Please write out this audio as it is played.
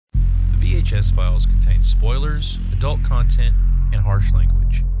VHS files contain spoilers, adult content, and harsh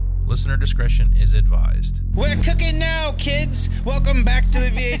language. Listener discretion is advised. We're cooking now, kids! Welcome back to the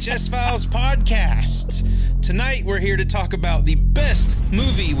VHS Files podcast. Tonight, we're here to talk about the best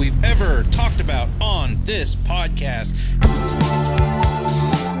movie we've ever talked about on this podcast.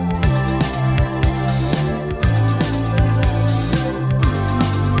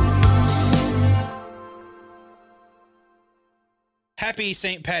 Happy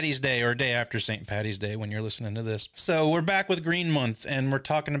St. Paddy's Day, or day after St. Paddy's Day when you're listening to this. So we're back with Green Month, and we're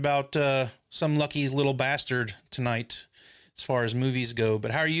talking about some lucky little bastard tonight as far as movies go.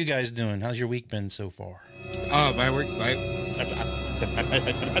 But how are you guys doing? How's your week been so far?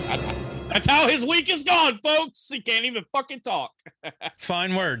 That's how his week is gone, folks. He can't even fucking talk.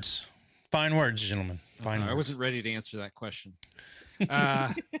 Fine words. Fine words, gentlemen. Fine words. I wasn't ready to answer that question.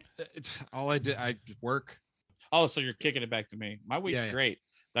 All I did, I work. Oh, so you're kicking it back to me. My week's great.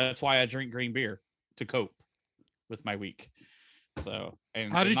 That's why I drink green beer to cope with my week. So,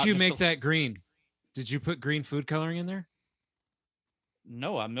 and how did you make that green? Did you put green food coloring in there?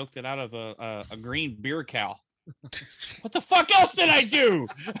 No, I milked it out of a green beer cow. What the fuck else did I do?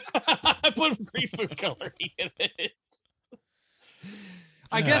 I put green food coloring in it.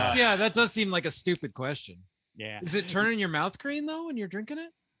 I guess, that does seem like a stupid question. Yeah. Is it turning your mouth green, though, when you're drinking it?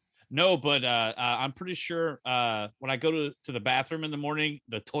 No, but I'm pretty sure when I go to the bathroom in the morning,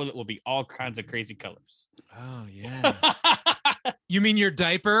 the toilet will be all kinds of crazy colors. Oh, yeah. You mean your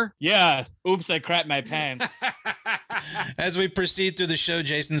diaper? Yeah. Oops, I crapped my pants. As we proceed through the show,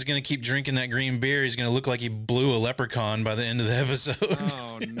 Jason's going to keep drinking that green beer. He's going to look like he blew a leprechaun by the end of the episode.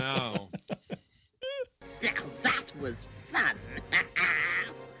 Oh, no. Now that was fun.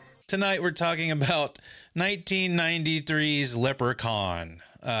 Tonight, we're talking about 1993's Leprechaun.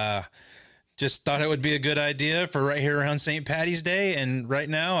 Just thought it would be a good idea for right here around St. Paddy's Day, and right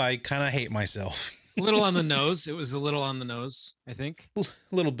now I kind of hate myself. A little on the nose. It was a little on the nose, I think. A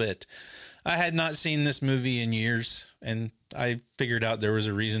little bit. I had not seen this movie in years, and I figured out there was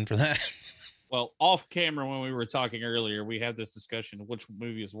a reason for that. Well, off camera when we were talking earlier, we had this discussion of which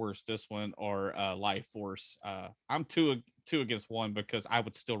movie is worse, this one or Life Force. I'm two against one because I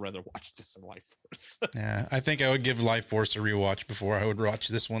would still rather watch this than Life Force. Yeah, I think I would give Life Force a rewatch before I would watch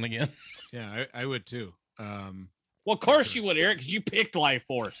this one again. Yeah, I would too. Well, of course you would, Eric, because you picked Life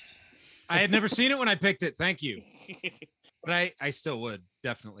Force. I had never seen it when I picked it. Thank you. But I still would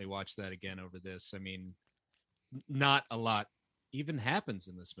definitely watch that again over this. I mean, not a lot even happens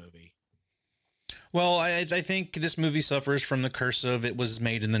in this movie. Well, I think this movie suffers from the curse of it was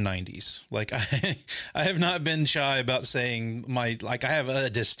made in the 90s. Like, I have not been shy about saying I have a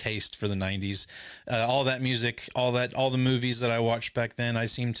distaste for the 90s. All that music, all the movies that I watched back then, I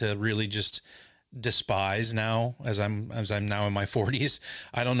seem to really just despise now as I'm now in my 40s.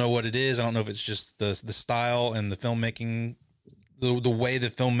 I don't know what it is. I don't know if it's just the style and the filmmaking, the way the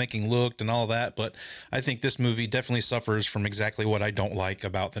filmmaking looked and all that. But I think this movie definitely suffers from exactly what I don't like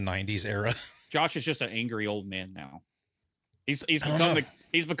about the 90s era. Josh is just an angry old man now. He's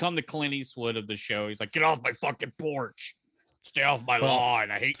become the Clint Eastwood of the show. He's like, get off my fucking porch. Stay off my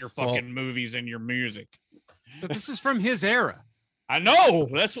lawn. I hate your fucking movies and your music. But this is from his era. I know.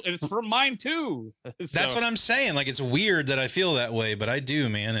 It's from mine too. That's what I'm saying. Like, it's weird that I feel that way, but I do,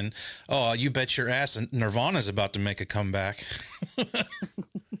 man. And you bet your ass Nirvana's about to make a comeback.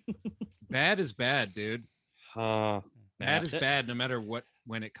 Bad is bad, dude. Bad is it. bad no matter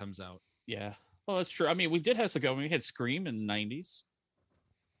when it comes out. Yeah. Well, that's true. I mean, we did have some go. We had Scream in the 90s.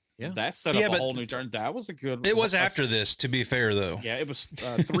 Yeah. That set up a whole new turn. That was a good. It was after this, to be fair, though. Yeah, it was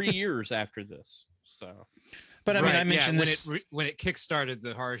 3 years after this. So. But I mean, I mentioned this when it kickstarted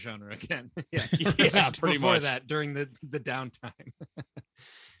the horror genre again. Yeah, pretty before much that during the downtime.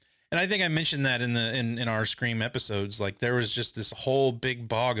 And I think I mentioned that in our Scream episodes. Like, there was just this whole big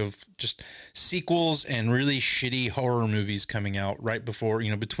bog of just sequels and really shitty horror movies coming out right before,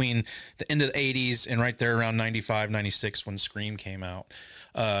 between the end of the 80s and right there around 95, 96 when Scream came out.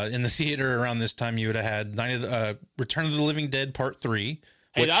 In the theater around this time, you would have had Return of the Living Dead Part 3.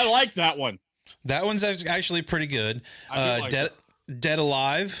 Hey, I like that one. That one's actually pretty good. Dead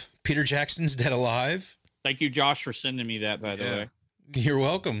Alive. Peter Jackson's Dead Alive. Thank you, Josh, for sending me that, by the way. You're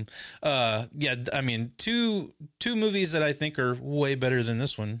welcome. I mean, two movies that I think are way better than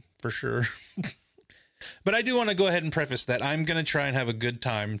this one, for sure. But I do want to go ahead and preface that I'm going to try and have a good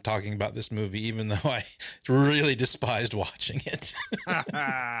time talking about this movie, even though I really despised watching it.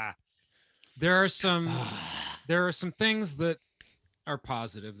 There are some things that are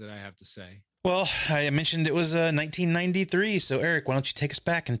positive that I have to say. Well, I mentioned it was 1993, so Eric, why don't you take us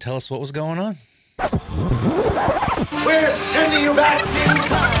back and tell us what was going on? We're sending you back in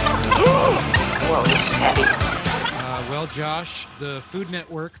time. Well, Josh, the Food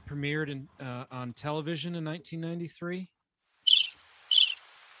Network premiered on television in 1993.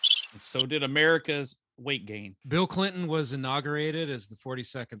 So did America's weight gain. Bill Clinton was inaugurated as the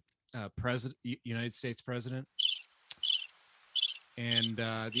 42nd United States president. And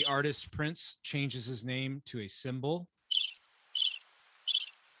the artist Prince changes his name to a symbol.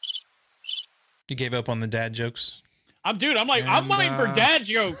 You gave up on the dad jokes? I'm waiting for dad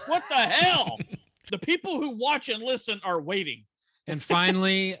jokes. What the hell? The people who watch and listen are waiting. And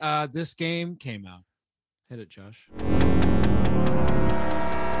finally, this game came out. Hit it, Josh.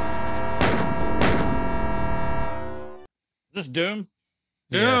 Is this Doom?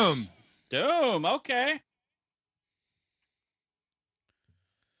 Yes. Doom. Okay.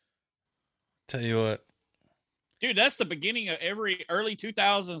 Tell you what. Dude, that's the beginning of every early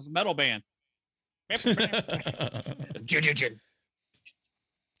 2000s metal band.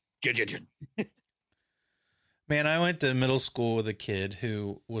 Man, I went to middle school with a kid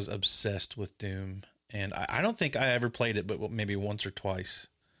who was obsessed with Doom. And I don't think I ever played it, but maybe once or twice.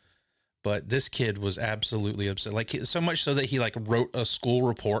 But this kid was absolutely upset. Like, so much so that he like wrote a school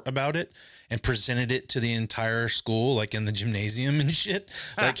report about it and presented it to the entire school, like in the gymnasium and shit.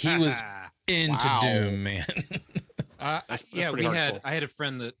 Like, he was into Doom, man. That's yeah, pretty hardcore. I had a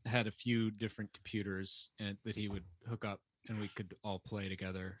friend that had a few different computers and that he would hook up and we could all play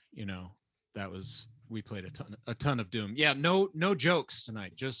together. You know, we played a ton of Doom. Yeah, no jokes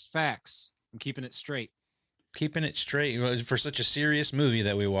tonight, just facts. I'm keeping it straight. Keeping it straight for such a serious movie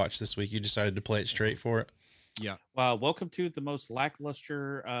that we watched this week. You decided to play it straight for it. Yeah. Welcome to the most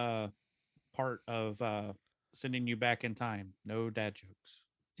lackluster part of sending you back in time. No dad jokes.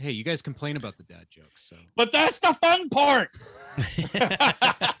 Hey, you guys complain about the dad jokes, so. But that's the fun part.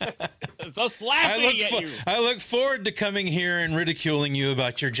 So it's laughing at you. I look forward to coming here and ridiculing you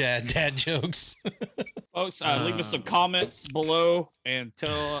about your dad jokes. Folks, leave us some comments below and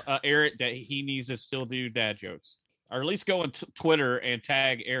tell Eric that he needs to still do dad jokes. Or at least go on Twitter and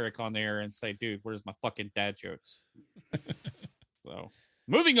tag Eric on there and say, dude, where's my fucking dad jokes? So,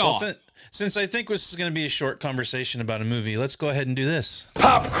 moving on. Well, since I think this is going to be a short conversation about a movie, let's go ahead and do this.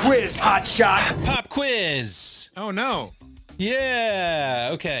 Pop quiz, hotshot. Pop quiz. Oh, no. Yeah.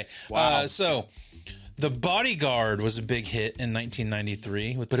 Okay. Wow. So The Bodyguard was a big hit in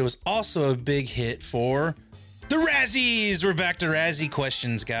 1993, but it was also a big hit for the Razzies. We're back to Razzie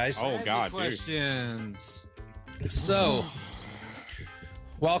questions, guys. Oh, God, dude. Questions. So,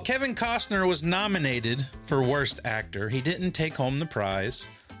 while Kevin Costner was nominated for Worst Actor, he didn't take home the prize.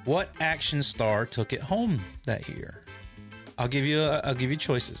 What action star took it home that year? I'll give you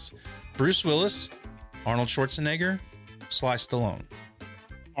choices: Bruce Willis, Arnold Schwarzenegger, Sly Stallone.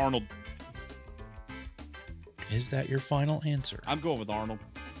 Arnold. Is that your final answer? I'm going with Arnold.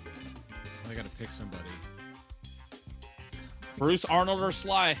 I got to pick somebody. Bruce, Arnold, or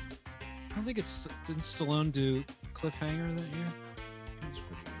Sly? I don't think didn't Stallone do Cliffhanger that year? That was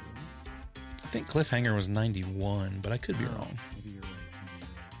pretty good. I think Cliffhanger was 91, but I could be wrong. Maybe you're right.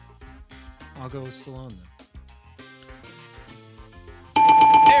 I'll go with Stallone then.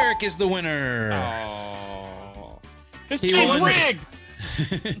 Eric is the winner. Oh. This He game's won. rigged.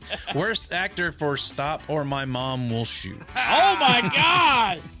 Worst actor for Stop or My Mom Will Shoot. Oh, my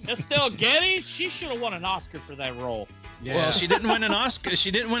God. Estelle Getty? She should have won an Oscar for that role. Yeah. Well, she didn't win an Oscar.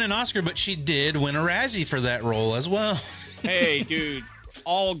 She didn't win an Oscar, but she did win a Razzie for that role as well. Hey, dude.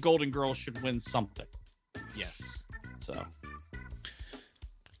 All Golden Girls should win something. Yes. So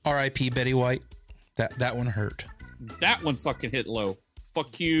R.I.P. Betty White. That one hurt. that one fucking hit low.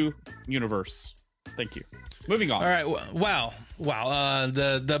 Fuck you, universe. Thank you. Moving on. All right. Wow.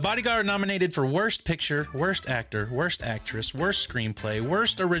 The Bodyguard nominated for Worst Picture, Worst Actor, Worst Actress, Worst Screenplay,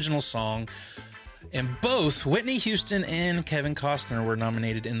 Worst Original Song. And both Whitney Houston and Kevin Costner were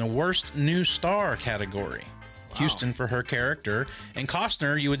nominated in the Worst New Star category. Wow. Houston for her character. And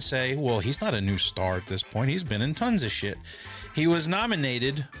Costner, you would say, well, he's not a new star at this point. He's been in tons of shit. He was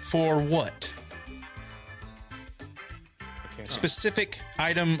nominated for what? Okay. Specific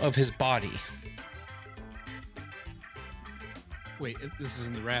item of his body. Wait, this is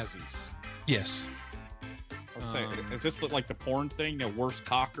in the Razzies. Yes. Let's say, is this like the porn thing? The worst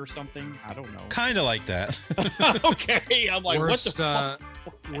cock or something? I don't know. Kind of like that. Okay. I'm like, Worst, what the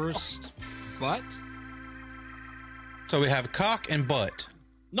fuck? Worst butt? So we have cock and butt.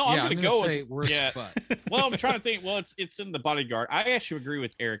 No, Yeah, I'm gonna go say with worst butt. Well, I'm trying to think. Well, it's in the Bodyguard. I actually agree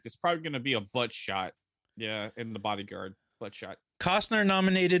with Eric. It's probably gonna be a butt shot. Yeah, in the Bodyguard, butt shot. Costner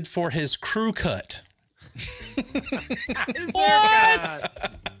nominated for his crew cut. What?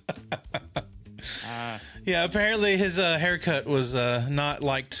 Yeah, apparently his haircut was not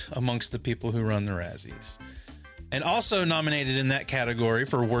liked amongst the people who run the Razzies. And also nominated in that category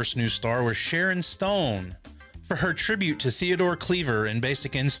for Worst New Star was Sharon Stone for her tribute to Theodore Cleaver in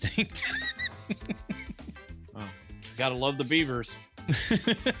Basic Instinct. Gotta love the Beavers.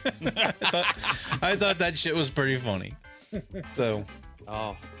 I thought that shit was pretty funny. So,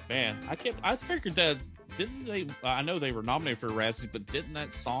 oh man, I figured that didn't they? I know they were nominated for Razzie, but didn't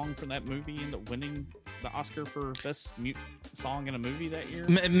that song from that movie end up winning the Oscar for best song in a movie that year?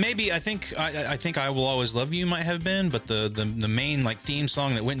 Maybe I think I Will Always Love You might have been, but the main like theme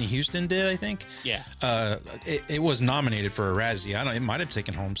song that Whitney Houston did, I think, it was nominated for a Razzie. It might have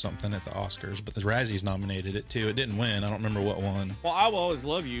taken home something at the Oscars, but the Razzies nominated it too. It didn't win. I don't remember what won. Well, I Will Always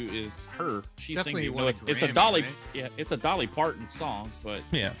Love You is her. She Definitely sings won it. a It's a Grammy, Dolly. right? Yeah, it's a Dolly Parton song, but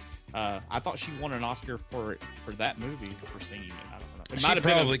Yeah. I thought she won an Oscar for that movie for singing it. I don't know. It She might have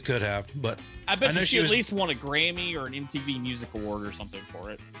probably could have, but I bet know she she at was- least won a Grammy or an MTV Music Award or something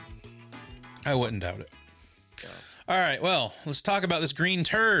for it. I wouldn't doubt it. So. All right, well, let's talk about this green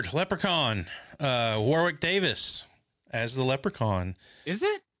turd, Leprechaun. Warwick Davis as the Leprechaun. Is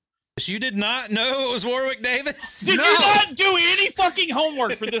it? You did not know it was Warwick Davis? Did you not do any fucking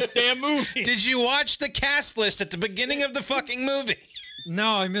homework for this damn movie? Did you watch the cast list at the beginning of the fucking movie?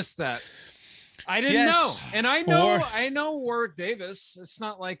 No, I missed that. I didn't Yes. know. And I Or- know Warwick Davis. It's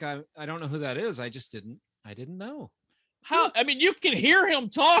not like I don't know who that is. I didn't know. How? I mean, you can hear him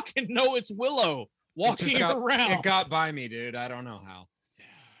talk and know it's Willow It walking just got, around. It got by me, dude. I don't know how.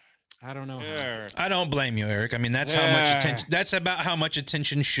 I don't know how. Yeah. I don't blame you, Eric. I mean, that's how much attention. That's about how much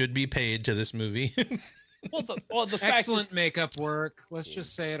attention should be paid to this movie. Well, the fact Excellent is, makeup work. Let's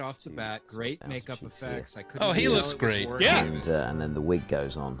just say it off the bat. Great makeup effects. I couldn't. Oh, he tell looks it was great. Warwick Yeah. Davis. And then the wig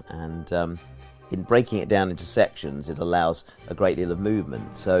goes on, and in breaking it down into sections, it allows a great deal of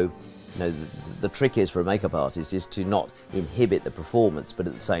movement. So, the trick is for a makeup artist is to not inhibit the performance, but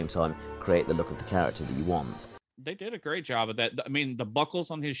at the same time create the look of the character that you want. they did a great job of that. I mean, the buckles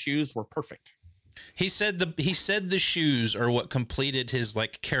on his shoes were perfect. He said the shoes are what completed his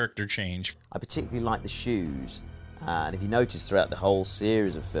like character change. I particularly like the shoes, and if you notice throughout the whole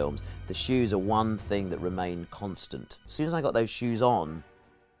series of films, the shoes are one thing that remained constant. As soon as I got those shoes on,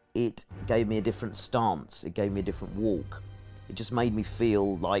 it gave me a different stance, it gave me a different walk. It just made me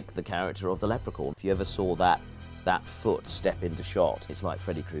feel like the character of the Leprechaun. If you ever saw that foot step into shot, it's like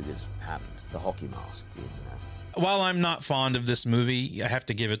Freddy Krueger's hand, the hockey mask. While I'm not fond of this movie, I have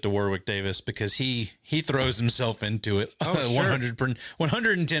to give it to Warwick Davis because he throws himself into it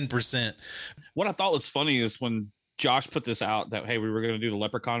 110%. What I thought was funny is when Josh put this out that, hey, we were going to do the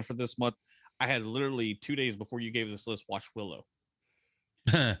Leprechaun for this month, I had literally 2 days before you gave this list watched Willow.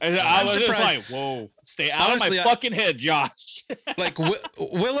 And I was just like, whoa, stay out Honestly, of my fucking head, Josh. Like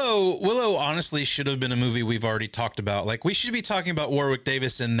Willow honestly should have been a movie we've already talked about. Like we should be talking about Warwick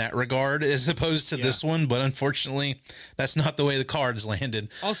Davis in that regard as opposed to this one, but unfortunately that's not the way the cards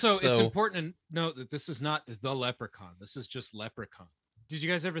landed. Also, it's important to note that this is not the Leprechaun. This is just Leprechaun. Did you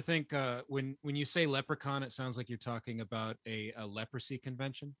guys ever think when you say Leprechaun, it sounds like you're talking about a leprosy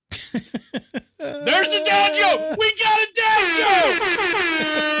convention? There's the dad joke. We got a dad joke.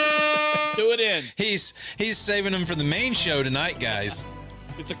 Do it in. He's saving them for the main show tonight, guys.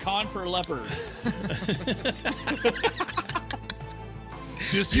 It's a con for lepers.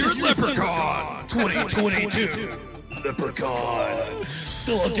 This year's Leprechaun 2022. Leprechaun.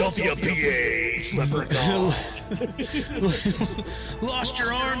 Philadelphia, PA. Leprechaun. Lost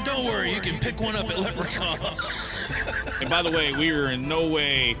your arm? Don't worry, you can pick one up at Leprechaun. And by the way, we are in no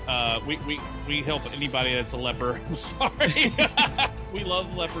way we help anybody that's a leper. I'm sorry. We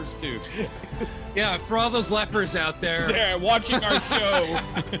love lepers too. Yeah, for all those lepers out there, They're watching our show.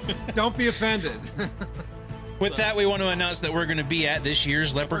 don't be offended. With that, we want to announce that we're going to be at this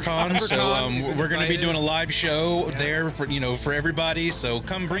year's Leprechaun. So we're going to be doing a live show there for everybody. So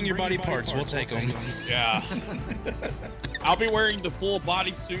come bring your body parts. We'll take them. Yeah. I'll be wearing the full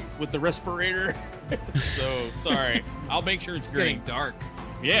bodysuit with the respirator. So sorry. I'll make sure it's Getting green. dark.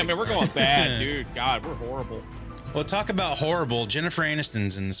 Yeah, man, we're going bad, dude. God, we're horrible. Well, talk about horrible. Jennifer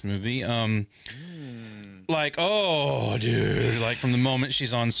Aniston's in this movie. Like, oh, dude, like from the moment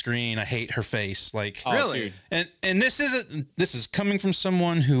she's on screen, I hate her face. Like, Oh, Really? dude. and this is coming from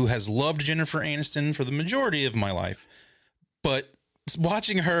someone who has loved Jennifer Aniston for the majority of my life, but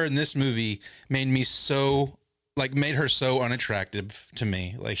watching her in this movie made her so unattractive to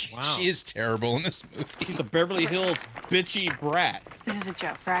me. Like, Wow. she is terrible in this movie. She's a Beverly Hills bitchy brat. This is a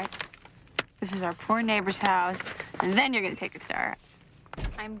joke, right? This is our poor neighbor's house, and then you're gonna take us to our house.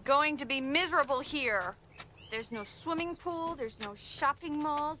 I'm going to be miserable here. There's no swimming pool, there's no shopping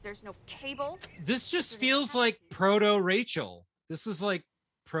malls, there's no cable. This just feels like proto Rachel. This is like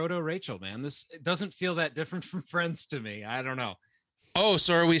proto Rachel, man. This doesn't feel that different from Friends to me. I don't know. Oh,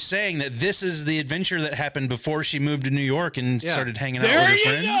 so are we saying that this is the adventure that happened before she moved to New York and started hanging out with her friends?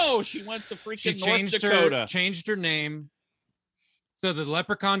 There you go. She went to freaking North Dakota. Changed her name so the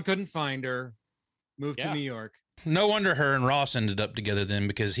leprechaun couldn't find her. Moved to New York. No wonder her and Ross ended up together then,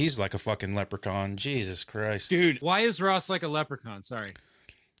 because he's like a fucking leprechaun. Jesus Christ. Dude. Why is Ross like a leprechaun? Sorry.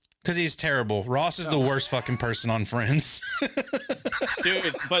 Because he's terrible. Ross is the worst fucking person on Friends.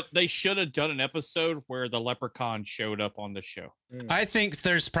 Dude, but they should have done an episode where the leprechaun showed up on the show. I think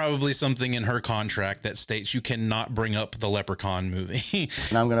there's probably something in her contract that states you cannot bring up the Leprechaun movie.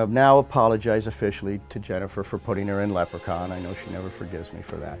 And I'm going to now apologize officially to Jennifer for putting her in Leprechaun. I know she never forgives me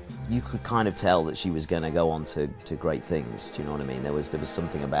for that. You could kind of tell that she was going to go on to great things. Do you know what I mean? There was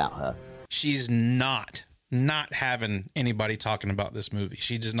something about her. She's not having anybody talking about this movie.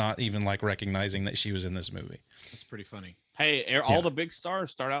 She does not even like recognizing that she was in this movie. That's pretty funny. Hey, all the big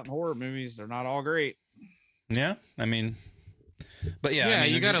stars start out in horror movies. They're not all great. Yeah, I mean, but yeah, I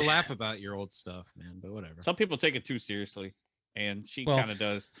mean, you got to laugh about your old stuff, man. But whatever. Some people take it too seriously, and she kind of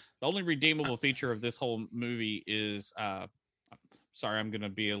does. The only redeemable feature of this whole movie is, sorry, I'm going to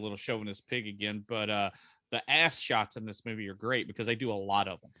be a little chauvinist pig again, but the ass shots in this movie are great because they do a lot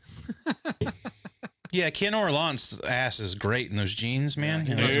of them. Yeah, Ken Orlant's ass is great in those jeans, man.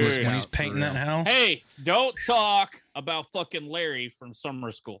 Yeah, when he's painting that house. Hey, don't talk about fucking Larry from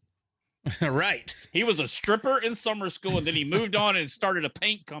summer school. Right. He was a stripper in summer school, and then he moved on and started a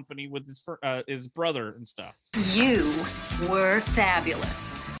paint company with his brother and stuff. You were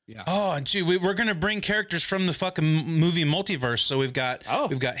fabulous. Yeah. Oh, gee, we're gonna bring characters from the fucking movie multiverse. So we've got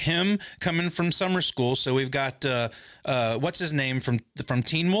him coming from summer school. So we've got what's his name from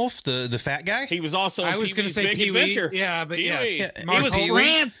Teen Wolf, the fat guy. He was also. I was gonna say Big Pee-wee. Adventure. Yeah, but Pee-wee. yes, He was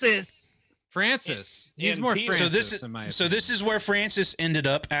Francis. Francis. He's in more Pee-wee. Francis. So this is where Francis ended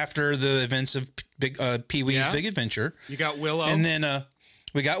up after the events of Pee-wee's Big Adventure. You got Willow, and then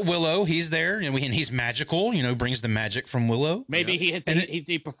we got Willow. He's there, and he's magical. Brings the magic from Willow. Maybe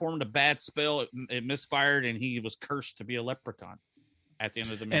he performed a bad spell. It misfired, and he was cursed to be a leprechaun at the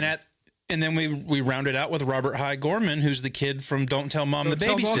end of the movie. And then we rounded out with Robert High Gorman, who's the kid from Don't Tell Mom the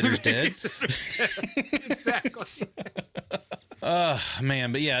Babysitter's Dead. Exactly.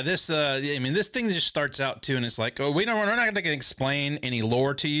 Man, but yeah, this this thing just starts out too, and it's like, we're not going to explain any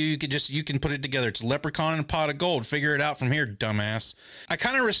lore to you. You can put it together. It's a leprechaun and a pot of gold. Figure it out from here, dumbass. I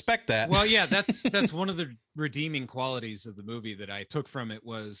kind of respect that. Well, yeah, that's one of the redeeming qualities of the movie that I took from it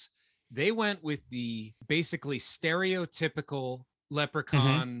was they went with the basically stereotypical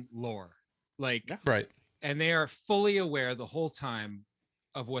leprechaun lore, right, and they are fully aware the whole time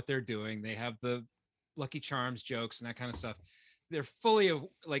of what they're doing. They have the Lucky Charms jokes and that kind of stuff. They're fully of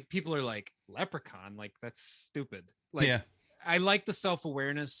people are like leprechaun, that's stupid. I like the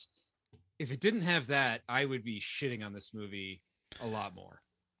self-awareness. If it didn't have that, I would be shitting on this movie a lot more.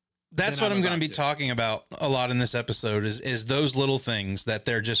 That's what I'm going to be talking about a lot in this episode is those little things that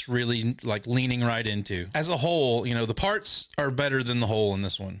they're just really leaning right into. As a whole, the parts are better than the whole in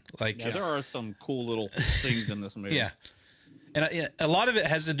this one. There are some cool little things in this movie. Yeah. And a lot of it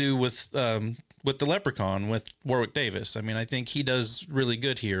has to do with the leprechaun with Warwick Davis. I mean, I think he does really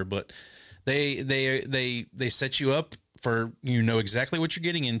good here, but they set you up for exactly what you're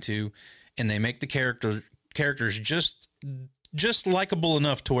getting into, and they make the characters just likable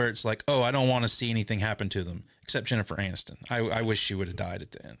enough to where it's like, oh, I don't want to see anything happen to them except Jennifer Aniston. I wish she would have died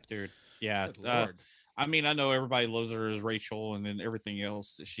at the end. Dude. Yeah. I mean, I know everybody loves her as Rachel and then everything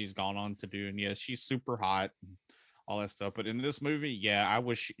else that she's gone on to do. And yes, she's super hot. All that stuff, but in this movie, I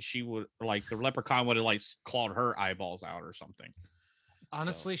wish she would the leprechaun would have clawed her eyeballs out or something.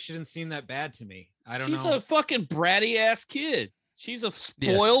 Honestly, she didn't seem that bad to me. I don't know. She's a fucking bratty ass kid. She's a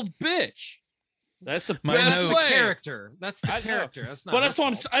spoiled bitch. That's the best way. Character. That's the character. That's not. But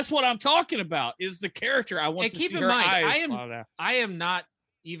that's what I'm talking about. Is the character I want to see her eyes. I am not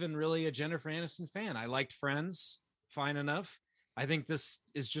even really a Jennifer Aniston fan. I liked Friends fine enough. I think this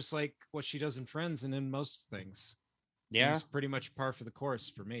is just like what she does in Friends and in most things. Seems pretty much par for the course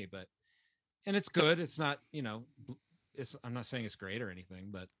for me, and it's good. It's not, I'm not saying it's great or anything,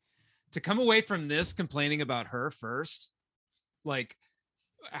 but to come away from this complaining about her first,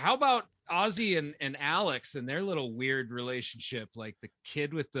 how about Ozzy and Alex and their little weird relationship? The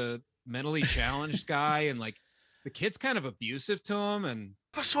kid with the mentally challenged guy, and the kid's kind of abusive to him. And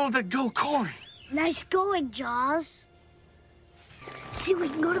I saw that go, Corey. Nice going, Jaws. See, we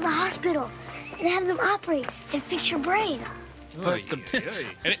can go to the hospital and have them operate and fix your brain. And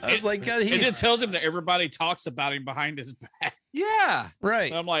it tells him that everybody talks about him behind his back. Yeah,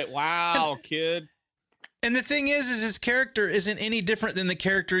 right. And I'm like, wow, kid. And the thing is his character isn't any different than the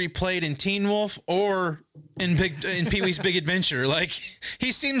character he played in Teen Wolf or in Pee-wee's Big Adventure. Like,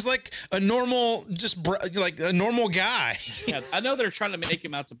 he seems like a normal, like a normal guy. Yeah, I know they're trying to make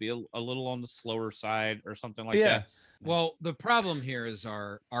him out to be a little on the slower side or something like Yeah. that. Well, the problem here is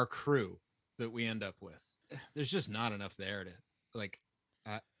our crew that we end up with. There's just not enough there to like,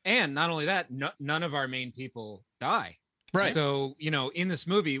 and not only that, none of our main people die. Right. So, you know, in this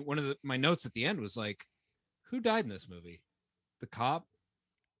movie, one of my notes at the end was like, who died in this movie? The cop,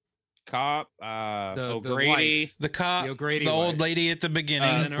 O'Grady, the cop, the O'Grady the old wife. lady at the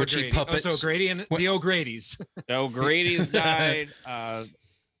beginning, which he puppets. Oh, so O'Grady and the O'Grady's. The O'Grady's died.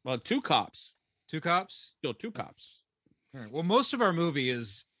 Well, two cops. Two cops? Still two cops. All right. Well, most of our movie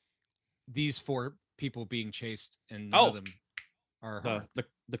is these four people being chased, and none of them are her.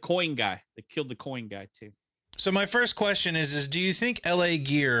 The coin guy. They killed the coin guy too. So my first question is do you think LA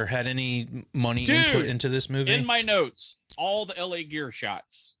Gear had any money input into this movie? In my notes, all the LA Gear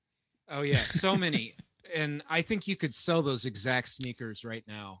shots. Oh yeah, so many. And I think you could sell those exact sneakers right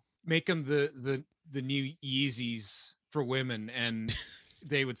now. Make them the new Yeezys for women, and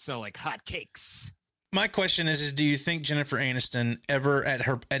they would sell like hotcakes. My question is do you think Jennifer Aniston ever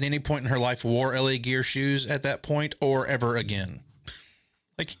at any point in her life wore LA Gear shoes at that point or ever again?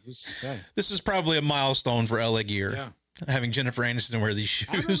 Like, this is probably a milestone for LA Gear, having Jennifer Aniston wear these shoes.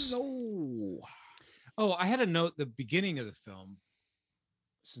 I don't know. Oh, I had a note the beginning of the film,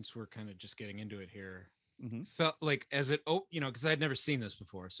 since we're kind of just getting into it here, felt like as it, because I'd never seen this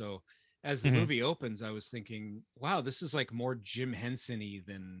before. So as the movie opens, I was thinking, wow, this is like more Jim Henson-y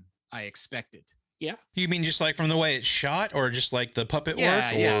than I expected. Yeah. You mean just like from the way it's shot or just like the puppet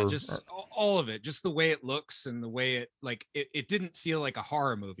work? Yeah, just all of it. Just the way it looks and the way it didn't feel like a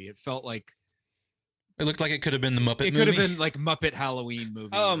horror movie. It felt like it looked like it could have been the Muppet movie. It could have been like Muppet Halloween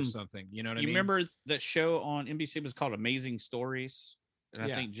movie or something. You know what I mean? You remember that show on NBC was called Amazing Stories?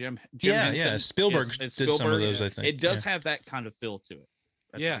 And I think Jim Henson Spielberg did some of those, I think. It does have that kind of feel to it.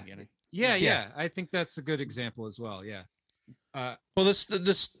 Yeah. I think that's a good example as well. Yeah. Well,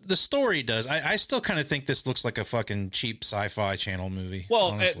 the story does. I still kind of think this looks like a fucking cheap Sci-Fi Channel movie.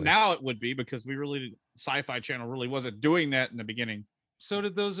 Well, now it would be because Sci-Fi Channel really wasn't doing that in the beginning. So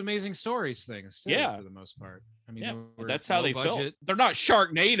did those Amazing Stories things, too, for the most part. I mean, that's how they felt. They're not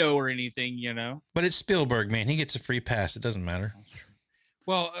Sharknado or anything, you know. But it's Spielberg, man. He gets a free pass. It doesn't matter.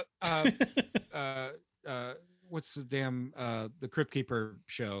 Well, what's the damn the Crypt Keeper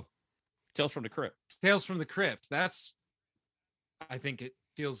show? Tales from the Crypt. Tales from the Crypt. I think it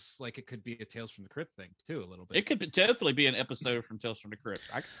feels like it could be a Tales from the Crypt thing too, a little bit. It could definitely be an episode from Tales from the Crypt.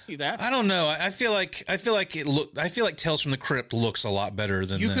 I can see that. I don't know. I feel like Tales from the Crypt looks a lot better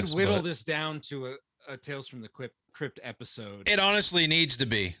than you could whittle this down to a Tales from the Crypt episode. It honestly needs to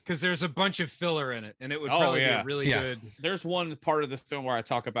be, because there's a bunch of filler in it, and it would probably be really good. There's one part of the film where I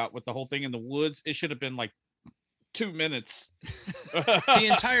talk about with the whole thing in the woods. It should have been like 2 minutes. the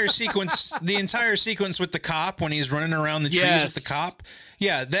entire sequence with the cop when he's running around the trees with the cop.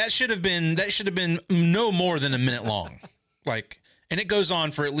 Yeah, that should have been no more than a minute long. And it goes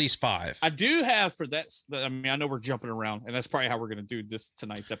on for at least 5. I do have for that. I mean, I know we're jumping around, and that's probably how we're going to do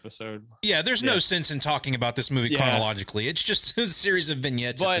tonight's episode. Yeah, there's no sense in talking about this movie chronologically. It's just a series of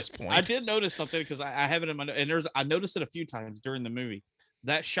vignettes at this point. I did notice something because I have it in my and I noticed it a few times during the movie.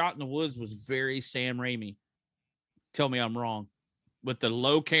 That shot in the woods was very Sam Raimi. Tell me I'm wrong. With the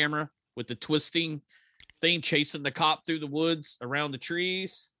low camera, with the twisting thing, chasing the cop through the woods around the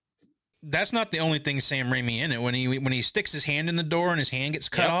trees. That's not the only thing Sam Raimi in it. When he sticks his hand in the door and his hand gets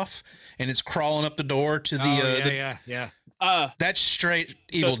cut off and it's crawling up the door to that's straight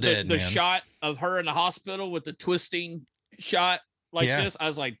Evil Dead. The shot of her in the hospital with the twisting shot this, I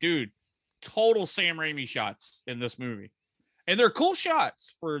was like, dude, total Sam Raimi shots in this movie. And they're cool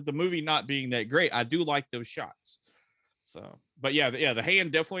shots for the movie not being that great. I do like those shots. So, but the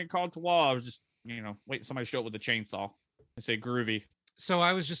hand definitely called to wall. I was just, waiting somebody to show up with a chainsaw and say groovy. So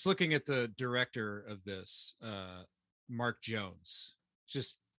I was just looking at the director of this, Mark Jones,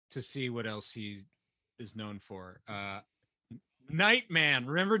 just to see what else he is known for. Nightman.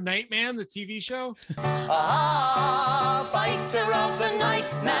 Remember Nightman, the TV show? Fighter of the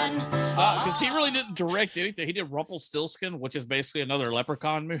Nightman. Because he really didn't direct anything. He did Rumpelstiltskin, which is basically another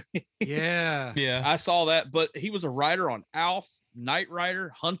Leprechaun movie. Yeah. I saw that. But he was a writer on Alf, Knight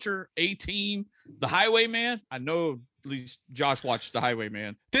Rider, Hunter, A-Team, The Highwayman. I know at least Josh watched The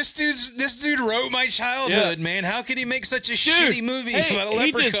Highwayman. This dude wrote my childhood, man. How could he make such a shitty movie about a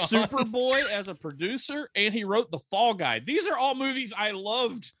leprechaun? He did Superboy as a producer, and he wrote The Fall Guy. These are all movies I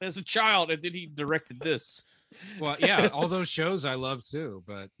loved as a child, and then he directed this. Well, yeah, all those shows I love too,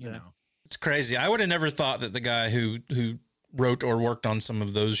 but you know. It's crazy. I would have never thought that the guy who wrote or worked on some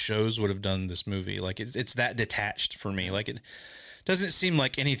of those shows would have done this movie. Like it's that detached for me. Like it doesn't seem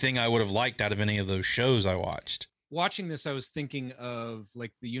like anything I would have liked out of any of those shows I watched. Watching this, I was thinking of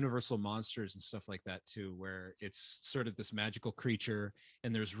like the Universal monsters and stuff like that too, where it's sort of this magical creature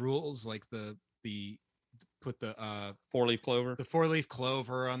and there's rules like the put the 4-leaf clover, the 4-leaf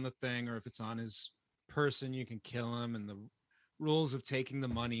clover on the thing, or if it's on his person, you can kill him, and the rules of taking the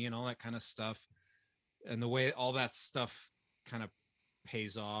money and all that kind of stuff, and the way all that stuff kind of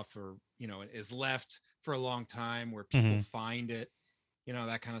pays off, or is left for a long time where people find it,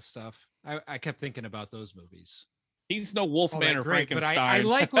 that kind of stuff. I kept thinking about those movies. He's no Wolfman or Frankenstein. But I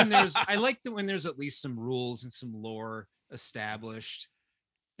like when there's at least some rules and some lore established,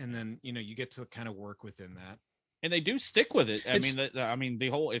 and then you get to kind of work within that. And they do stick with it. I mean, the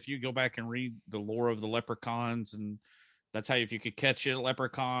whole, if you go back and read the lore of the leprechauns, and that's how, if you could catch a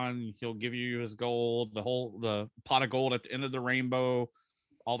leprechaun, he'll give you his gold, the pot of gold at the end of the rainbow,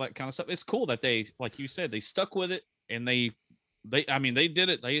 all that kind of stuff. It's cool that they, like you said, they stuck with it, and they did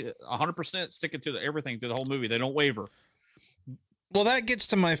it. They 100% stick it to everything through the whole movie. They don't waver. Well, that gets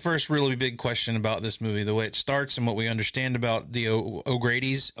to my first really big question about this movie, the way it starts and what we understand about the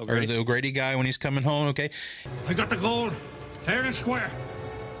O'Grady's, or the O'Grady guy when he's coming home. Okay. I got the gold, fair and square.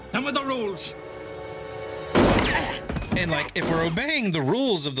 Them are the rules. And like, if we're obeying the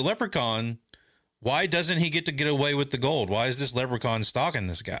rules of the leprechaun, why doesn't he get to get away with the gold? Why is this leprechaun stalking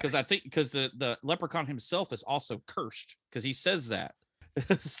this guy? Because the leprechaun himself is also cursed, because he says that.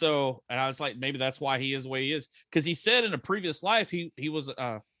 So, and I was like, maybe that's why he is the way he is, because he said in a previous life he was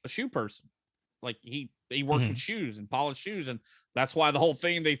a shoe person. Like he worked with shoes and polished shoes, and that's why the whole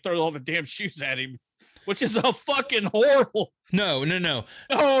thing, they throw all the damn shoes at him, which is a fucking horrible. No.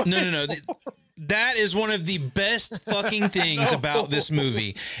 That is one of the best fucking things about this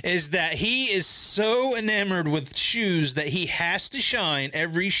movie, is that he is so enamored with shoes that he has to shine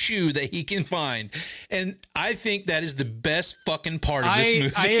every shoe that he can find. And I think that is the best fucking part of this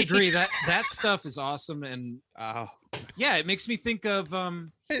movie. I agree. That stuff is awesome. And yeah, it makes me think of, what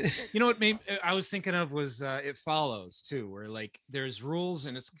I was thinking of was It Follows too, where like there's rules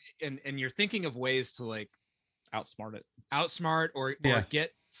and and you're thinking of ways to like outsmart or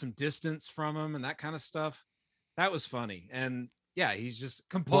get some distance from him and that kind of stuff. That was funny. And yeah, he's just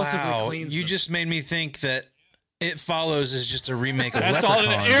compulsively cleans you them. Just made me think that It Follows is just a remake of That's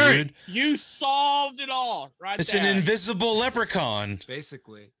Leprechaun, all Eric, dude. You solved it all right It's there. an invisible leprechaun.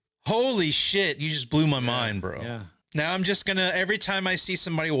 Basically. Holy shit, you just blew my mind, bro. Yeah. Now I'm just gonna, every time I see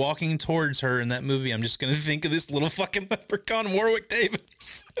somebody walking towards her in that movie, I'm just gonna think of this little fucking leprechaun, Warwick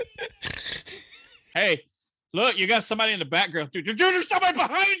Davis. Hey, look, you got somebody in the background, dude. There's somebody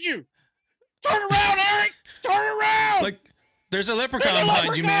behind you. Turn around, Eric. Turn around. Like, there's a leprechaun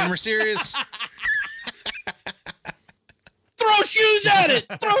behind you, man. We're serious. Throw shoes at it.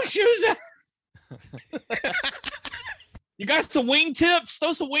 Throw shoes at it. You got some wingtips?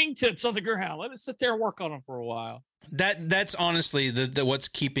 Throw some wingtips on the ground. Let it sit there and work on them for a while. That's honestly the what's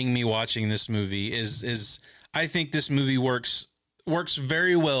keeping me watching this movie is I think this movie works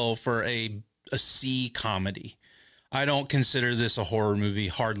very well for a C comedy. I don't consider this a horror movie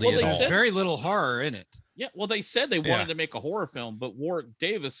hardly at all. There's very little horror in it. Yeah, well, they said they wanted to make a horror film, but Warwick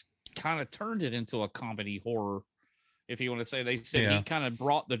Davis kind of turned it into a comedy horror, if you want to say. They said he kind of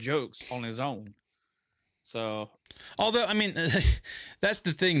brought the jokes on his own. So, although, I mean, that's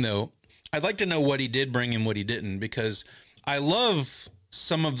the thing, though. I'd like to know what he did bring and what he didn't, because I love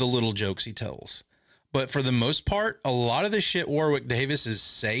some of the little jokes he tells. But for the most part, a lot of the shit Warwick Davis is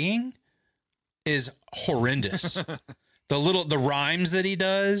saying is horrendous. The rhymes that he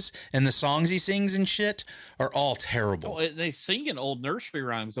does and the songs he sings and shit are all terrible. Oh, they sing in old nursery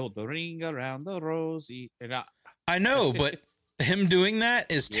rhymes. Oh, the ring around the rosy. I know, but him doing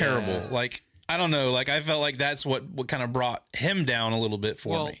that is terrible. Yeah. Like, I don't know. Like, I felt like that's what kind of brought him down a little bit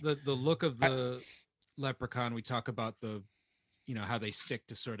for me. Well, the look of the leprechaun, we talk about how they stick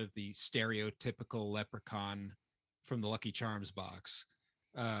to sort of the stereotypical leprechaun from the Lucky Charms box.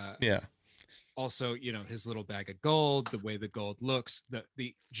 Also, his little bag of gold, the way the gold looks,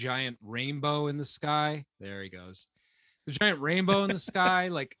 the giant rainbow in the sky. There he goes. The giant rainbow in the sky.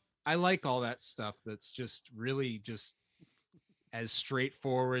 Like, I like all that stuff. That's just really just as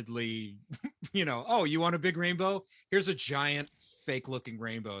straightforwardly, oh, you want a big rainbow? Here's a giant fake looking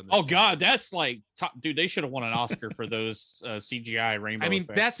rainbow in the sky. God, that's like top, dude. They should have won an Oscar for those CGI rainbow. I mean,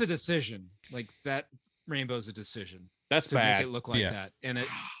 effects. That's a decision. Like, that rainbow's a decision. That's to bad. Make it look like that, and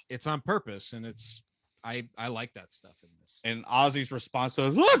it's on purpose, and it's I like that stuff in this. And Ozzy's response to,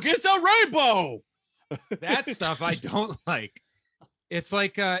 look, it's a rainbow. That stuff I don't like. It's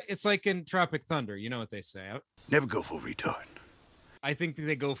like in Tropic Thunder. You know what they say. Never go full retard. I think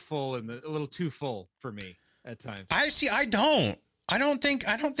they go full and a little too full for me at times. I don't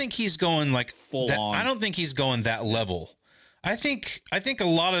think he's going like full on. I don't think he's going that level. I think a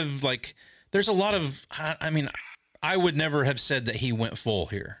lot of like there's a lot of I mean I would never have said that he went full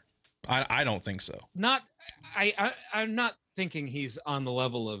here. I don't think so. I'm not thinking he's on the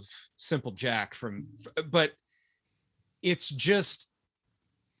level of Simple Jack but it's just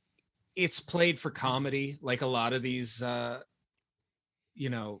it's played for comedy like a lot of these 80s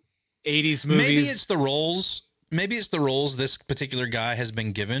movies. Maybe it's the roles this particular guy has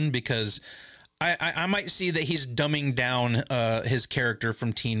been given, because I might see that he's dumbing down his character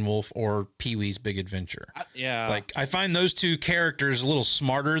from Teen Wolf or Pee-wee's Big Adventure. Yeah. Like I find those two characters a little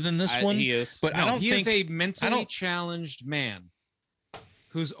smarter than this one. He is. But I don't think he is a mentally challenged man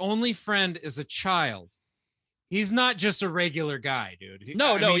whose only friend is a child. He's not just a regular guy, dude. He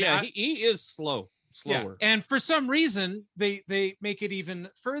is slower. Yeah. And for some reason, they make it even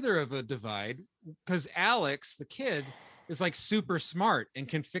further of a divide, because Alex, the kid, is like super smart and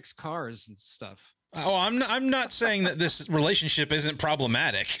can fix cars and stuff. Oh, I'm not saying that this relationship isn't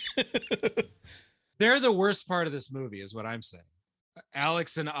problematic. They're the worst part of this movie, is what I'm saying.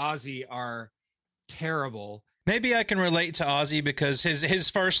 Alex and Ozzy are terrible. Maybe I can relate to Ozzy because his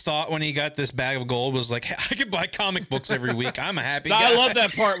first thought when he got this bag of gold was like, I could buy comic books every week. I'm a happy guy. I love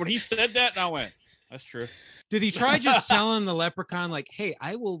that part when he said that, and I went, that's true. Did he try just telling the leprechaun, like, hey,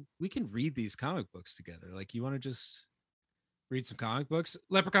 we can read these comic books together. Like, you want to just read some comic books?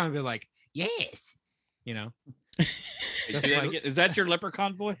 Leprechaun would be like, yes. You know? Is that your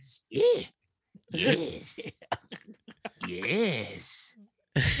leprechaun voice? Yeah. Yes. Yes.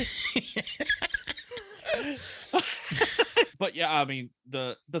 But yeah, I mean,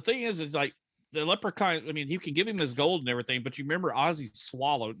 the thing is like the leprechaun, I mean, you can give him his gold and everything, but you remember Ozzy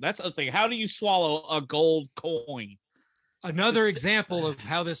swallowed. That's the thing. How do you swallow a gold coin? Another example of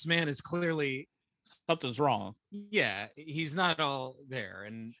how this man is clearly something's wrong. Yeah, he's not all there.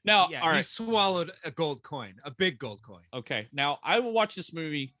 And now, yeah, all right, he swallowed a gold coin, a big gold coin. Okay, now I will watch this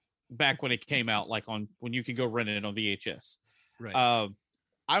movie back when it came out, like when you could go rent it on VHS. Right.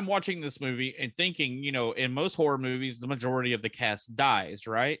 I'm watching this movie and thinking, in most horror movies, the majority of the cast dies,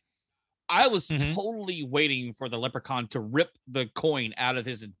 right? I was totally waiting for the leprechaun to rip the coin out of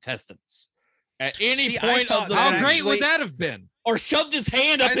his intestines at any point of the How great would that have been? Or shoved his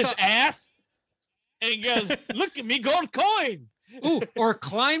hand up his ass and goes, look at me, gold coin. Ooh, or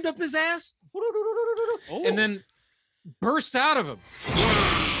climbed up his ass and then burst out of him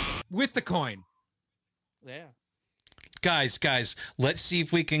with the coin. Yeah. Guys, let's see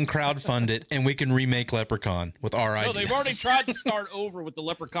if we can crowdfund it and we can remake Leprechaun with our ideas. No, they've already tried to start over with the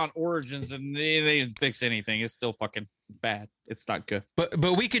Leprechaun Origins, and they didn't fix anything. It's still fucking bad. It's not good. But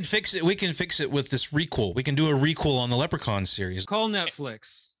we could fix it. We can fix it with this requel. We can do a requel on the Leprechaun series. Call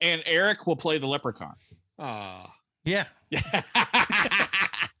Netflix. And Eric will play the Leprechaun. Yeah.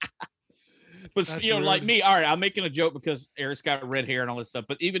 But like me, all right, I'm making a joke because Eric's got red hair and all this stuff.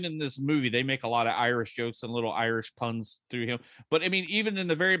 But even in this movie, they make a lot of Irish jokes and little Irish puns through him. But I mean, even in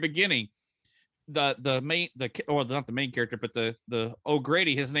the very beginning, not the main character, but the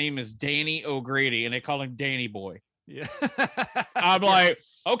O'Grady, his name is Danny O'Grady, and they call him Danny Boy. Yeah. I'm like,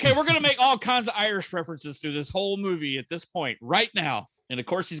 okay, we're gonna make all kinds of Irish references through this whole movie at this point right now. And of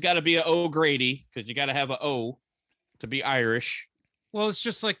course, he's got to be an O'Grady because you got to have an O to be Irish. Well, it's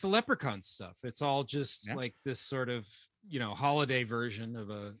just like the Leprechaun stuff. It's all just like this sort of, holiday version of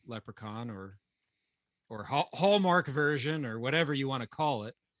a Leprechaun or Hallmark version or whatever you want to call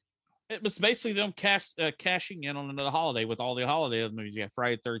it. It was basically them cashing in on another holiday with all the holiday movies. You got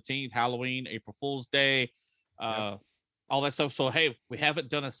Friday the 13th, Halloween, April Fool's Day, all that stuff. So, hey, we haven't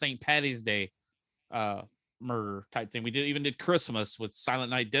done a St. Patty's Day murder type thing. We even did Christmas with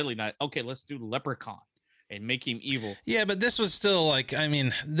Silent Night, Deadly Night. Okay, let's do Leprechaun and make him evil. Yeah, but this was still like, I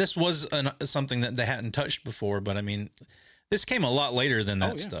mean, this was something that they hadn't touched before, but I mean, this came a lot later than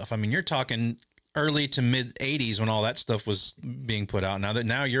that stuff. I mean, you're talking early to mid 80s when all that stuff was being put out.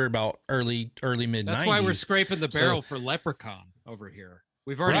 Now you're about early mid 90s. That's why we're scraping the barrel for Leprechaun over here.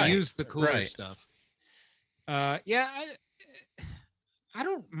 We've already used the cooler stuff. I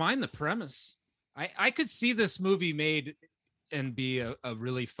don't mind the premise. I could see this movie made and be a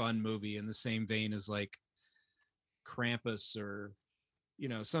really fun movie in the same vein as like Krampus or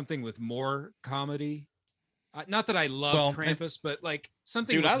something with more comedy. Not that I loved Krampus, but like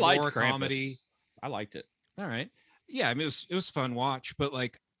something with more comedy. I liked it. All right. Yeah, I mean it was fun watch, but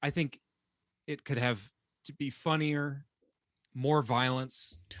like I think it could have to be funnier, more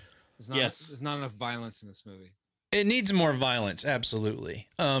violence. There's not enough violence in this movie. It needs more violence, absolutely.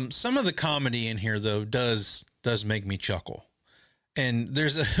 Some of the comedy in here, though, does make me chuckle. And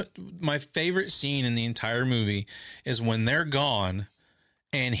my favorite scene in the entire movie is when they're gone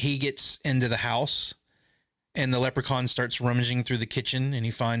and he gets into the house and the leprechaun starts rummaging through the kitchen and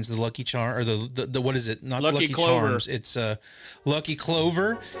he finds the Lucky Charm, or the what is it? Not Lucky the Lucky Clover. Charms. It's Lucky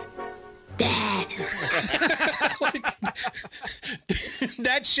Clover.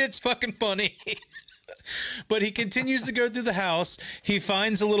 That shit's fucking funny. But he continues to go through the house. He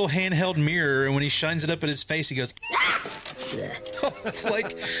finds a little handheld mirror, and when he shines it up at his face, he goes,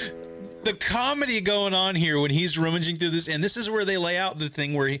 like, the comedy going on here when he's rummaging through this. And this is where they lay out the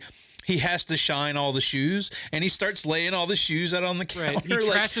thing where he has to shine all the shoes, and he starts laying all the shoes out on the counter. Right. He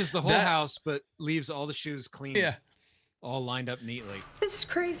like, trashes the whole house, but leaves all the shoes clean. Yeah. All lined up neatly. This is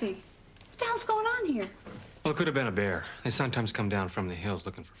crazy. What the hell's going on here? Well, it could have been a bear. They sometimes come down from the hills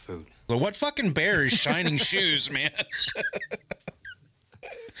looking for food. Well, what fucking bear is shining shoes, man?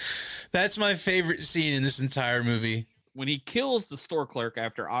 That's my favorite scene in this entire movie. When he kills the store clerk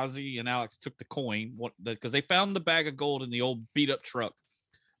after Ozzy and Alex took the coin, because they found the bag of gold in the old beat up truck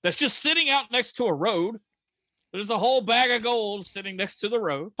that's just sitting out next to a road. There's a whole bag of gold sitting next to the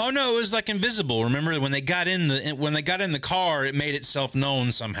road. Oh no, it was like invisible. Remember when they got in the car, it made itself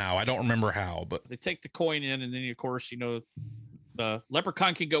known somehow. I don't remember how, but they take the coin in, and then of course, the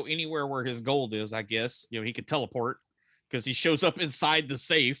leprechaun can go anywhere where his gold is. I guess he can teleport because he shows up inside the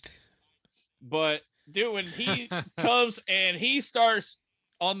safe. But dude, when he comes and he starts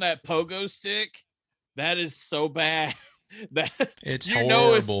on that pogo stick, that is so bad. That it's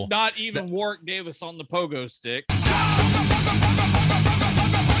horrible. It's not even Warwick Davis on the pogo stick.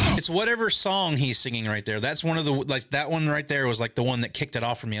 It's whatever song he's singing right there. That's one of the, like, that one right there was like the one that kicked it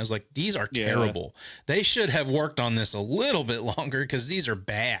off for me. I was like, these are terrible. They should have worked on this a little bit longer because these are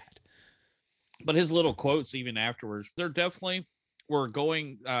bad. But his little quotes, even afterwards, they're definitely were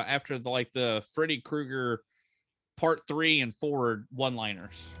going after the Freddy Krueger part 3 and forward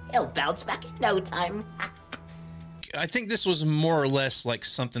one-liners. He'll bounce back in no time. I think this was more or less like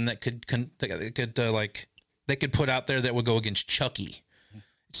something that they could put out there that would go against Chucky.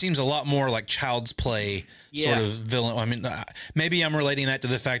 It seems a lot more like Child's Play sort of villain. I mean, maybe I'm relating that to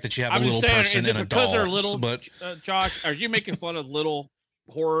the fact that you have a little person and a doll. Because they're little, but Josh, are you making fun of little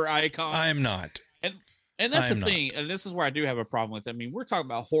horror icons? I am not. And that's the thing, and this is where I do have a problem with it. I mean, we're talking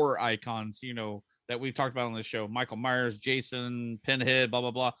about horror icons, that we've talked about on this show. Michael Myers, Jason, Pinhead, blah,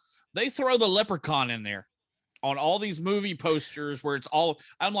 blah, blah. They throw the leprechaun in there on all these movie posters where it's all,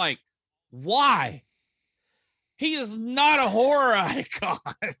 I'm like, why? He is not a horror icon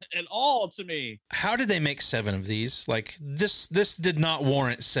at all to me. How did they make 7 of these? Like, this did not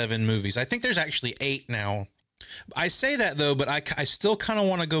warrant 7 movies. I think there's actually 8 now. I say that though, but I still kind of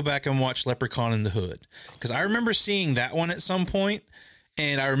want to go back and watch Leprechaun in the Hood, because I remember seeing that one at some point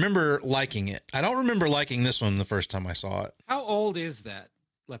and I remember liking it. I don't remember liking this one the first time I saw it. How old is that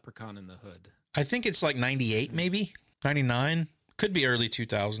Leprechaun in the Hood? I think it's like 98, maybe 99. Could be early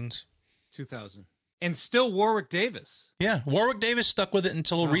 2000s. 2000. And still Warwick Davis. Yeah, Warwick Davis stuck with it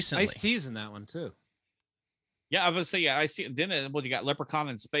until recently. Ice-T's in that one too. Yeah, I was gonna say, I see. Then you got Leprechaun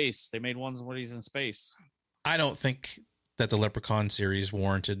in space. They made ones where he's in space. I don't think that the Leprechaun series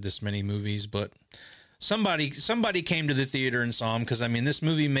warranted this many movies, but somebody came to the theater and saw him, because I mean, this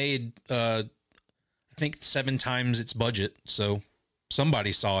movie made I think 7 times its budget, so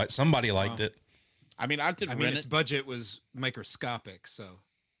somebody saw it, somebody liked it. I mean, its budget was microscopic, so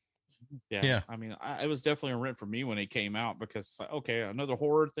yeah. I mean, it was definitely a rent for me when it came out, because it's like, okay, another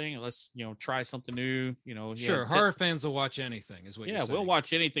horror thing. Let's try something new. Sure, horror fans will watch anything, is what you're saying. Yeah, we'll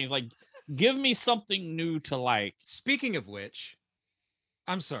watch anything. Like, give me something new to like. Speaking of which,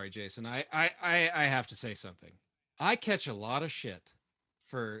 I'm sorry, Jason. I have to say something. I catch a lot of shit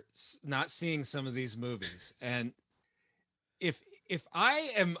for not seeing some of these movies, and if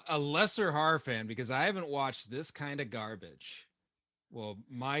I am a lesser horror fan because I haven't watched this kind of garbage, well,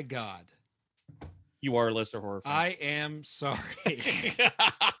 my God. You are a lesser horror fan. I am sorry.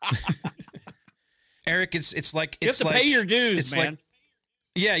 Eric, it's like you have to pay your dues, man.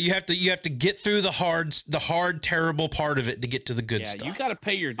 Yeah, you have to get through the hard, terrible part of it to get to the good stuff. You got to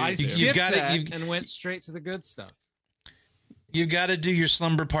pay your dues. I skipped that and went straight to the good stuff. You got to do your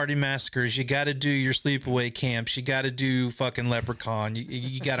slumber party massacres. You got to do your sleepaway camps. You got to do fucking Leprechaun.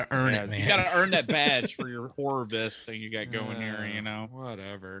 You got to earn it, man. You got to earn that badge for your horror vest thing you got going here.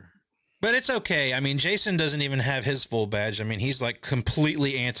 Whatever. But it's okay. I mean, Jason doesn't even have his full badge. I mean, he's like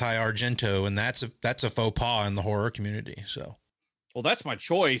completely anti-Argento, and that's a faux pas in the horror community. So, well, that's my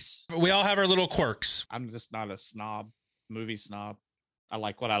choice. But we all have our little quirks. I'm just not a snob, movie snob. I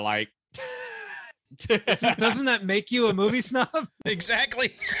like what I like. Doesn't that make you a movie snob?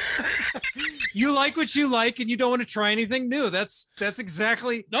 Exactly. You like what you like, and you don't want to try anything new. That's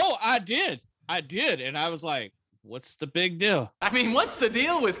exactly. No, I did, and I was like, "What's the big deal?" I mean, what's the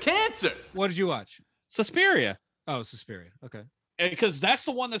deal with cancer? What did you watch? Suspiria. Oh, Suspiria. Okay. Because that's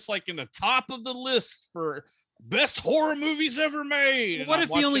the one that's like in the top of the list for best horror movies ever made. What if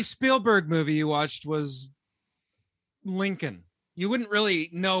the only Spielberg movie you watched was Lincoln? You wouldn't really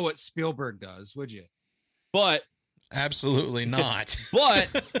know what Spielberg does, would you? But absolutely not.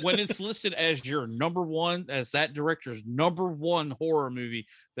 But when it's listed as your number one, as that director's number one horror movie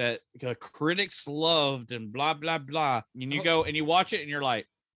that the critics loved and blah blah blah, and you go and you watch it and you're like,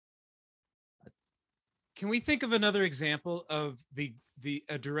 can we think of another example of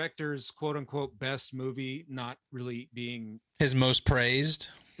a director's quote unquote best movie not really being his most praised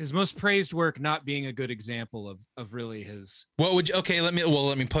work, not being a good example of really his? What would you, let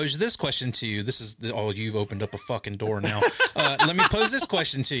me pose this question to you. This is you've opened up a fucking door now. Let me pose this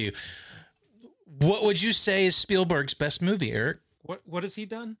question to you. What would you say is Spielberg's best movie, Eric? What has he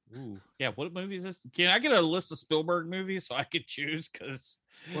done? Ooh, yeah, what movie is this? Can I get a list of Spielberg movies so I could choose? Because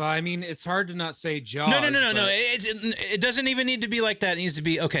well, I mean, it's hard to not say Jaws. No. It doesn't even need to be like that. It needs to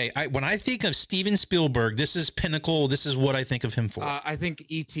be okay. When I think of Steven Spielberg, this is pinnacle. This is what I think of him for. I think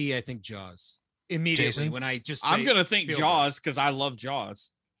E.T. I think Jaws immediately. Jason? When I just I'm gonna think Spielberg. Jaws because I love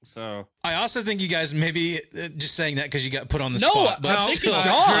Jaws. So I also think you guys maybe just saying that because you got put on the spot. But I'm thinking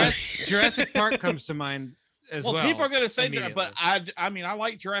Jaws. Jurassic Park comes to mind as well. People are gonna say, but I mean, I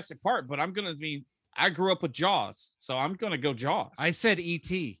like Jurassic Park, but I'm gonna be. I grew up with Jaws, so I'm gonna go Jaws. I said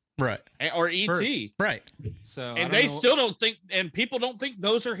E.T. Right. Or E.T. Right. So and they still don't think, and people don't think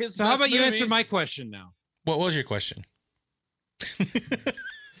those are his. So best how about you movies. answer my question now? What was your question?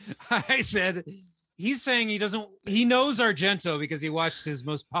 I said he's saying he knows Argento because he watched his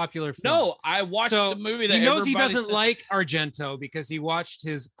most popular film. No, I watched the movie that he knows he everybody doesn't said. like Argento because he watched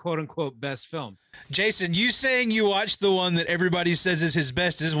his quote unquote best film. Jason, you saying you watched the one that everybody says is his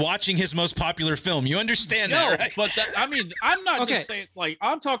best is watching his most popular film. You understand that, right? But I mean, I'm not just saying, like,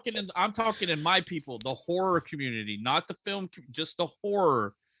 I'm talking in my people, the horror community, not the film, just the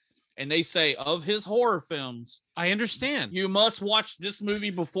horror. And they say of his horror films, I understand. You must watch this movie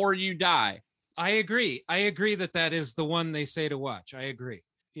before you die. I agree. that is the one they say to watch. I agree.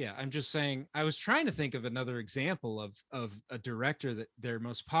 Yeah, I'm just saying, I was trying to think of another example of a director that their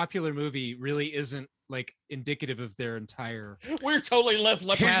most popular movie really isn't like indicative of their entire. We're totally left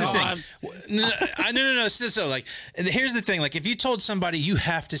Leprechaun. No. So like, here's the thing. Like, if you told somebody you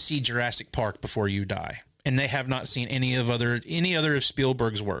have to see Jurassic Park before you die, and they have not seen any other of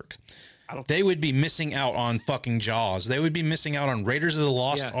Spielberg's work, they would be missing out on fucking Jaws. They would be missing out on Raiders of the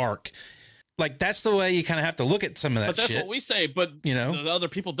Lost Ark. Like, that's the way you kind of have to look at some of that shit. But that's what we say. But you know, the other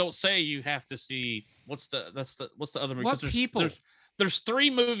people don't say you have to see what's the other movie? What people? There's three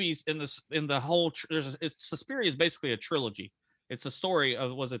movies in the whole. Suspiria is basically a trilogy. It's a story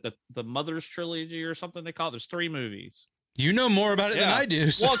of, was it the Mother's trilogy or something they call it? There's three movies. You know more about it than I do.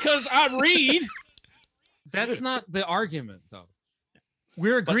 So. Well, because I read. That's not the argument, though.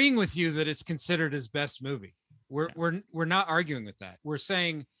 We're agreeing with you that it's considered his best movie. We're not arguing with that. We're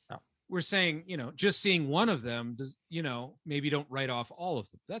saying, just seeing one of them does, maybe don't write off all of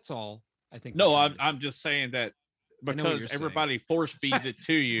them. That's all I think. No, I'm just saying that because everybody force feeds it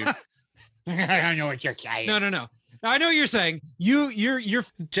to you. I don't know what you're saying. No. I know what you're saying. You're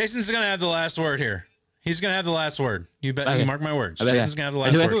Jason's gonna have the last word here. He's gonna have the last word. You bet. You mark my words. Okay. Jason's gonna have the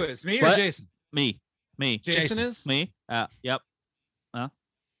last word. Who is me or Jason? Me. Jason is me. Yep.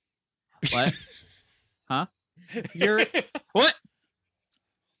 What? Huh? You're what?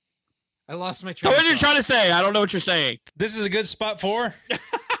 I lost my train. What are you trying to say? I don't know what you're saying. This is a good spot for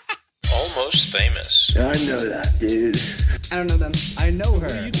Almost Famous. I know that, dude. I don't know them. I know her.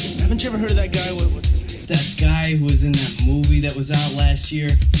 Haven't you ever heard of that guy? What's that guy who was in that movie that was out last year?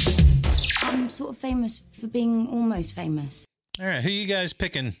 I'm sort of famous for being almost famous. All right, who you guys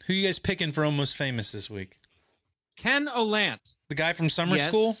picking? Who you guys picking for Almost Famous this week? Ken Olant, the guy from Summer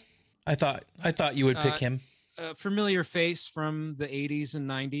School. I thought you would pick him. A familiar face from the 80s and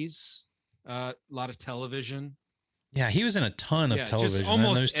 90s. A lot of television. Yeah, he was in a ton of television. Just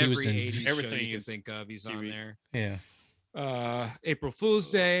almost every he was in 80s everything show you can is think of. He's on there. Yeah. April Fool's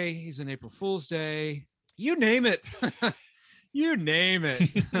Day. He's in April Fool's Day. You name it. You name it.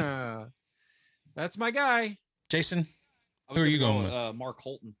 That's my guy. Jason, who are you going with? Mark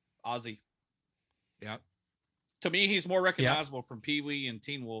Holton, Ozzy. Yeah. To me, he's more recognizable from Pee-wee and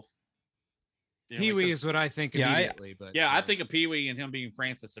Teen Wolf. Pee-wee is what I think immediately. I think of Pee-wee and him being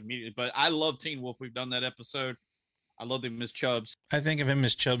Francis immediately. But I love Teen Wolf. We've done that episode. I love him as Chubbs. I think of him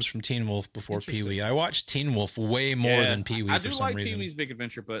as Chubbs from Teen Wolf before Pee Wee. I watched Teen Wolf way more than Pee Wee. I do for some like reason. Pee Wee's Big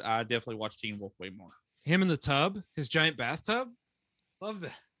Adventure, but I definitely watch Teen Wolf way more. Him in the tub, his giant bathtub. Love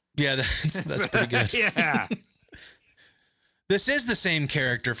that. Yeah, that's pretty good. Yeah. This is the same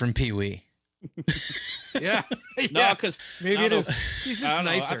character from Pee Wee. Yeah. No, because maybe it is. He's just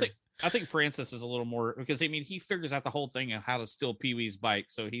nicer. I think Francis is a little more because I mean he figures out the whole thing of how to steal Pee Wee's bike,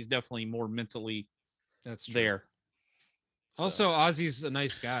 so he's definitely more mentally there. Also, Ozzy's a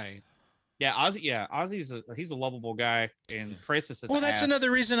nice guy. Yeah, Ozzy's he's a lovable guy, and Francis is. Well, that's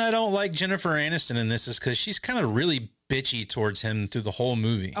another reason I don't like Jennifer Aniston in this is because she's kind of really bitchy towards him through the whole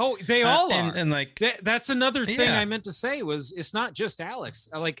movie. Oh, they all are, and like that's another thing I meant to say was it's not just Alex.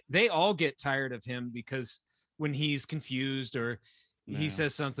 Like they all get tired of him because when he's confused or he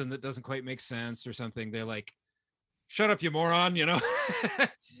says something that doesn't quite make sense or something, they're like, "Shut up, you moron!" You know.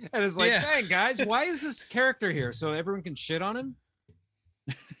 And it's like, dang guys, why is this character here? So everyone can shit on him.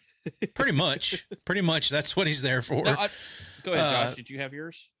 Pretty much, that's what he's there for. No, go ahead, Josh. Did you have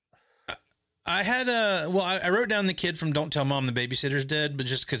yours? I had I wrote down the kid from Don't Tell Mom the Babysitter's Dead, but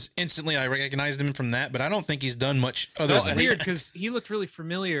just because instantly I recognized him from that, but I don't think he's done much other than weird because he looked really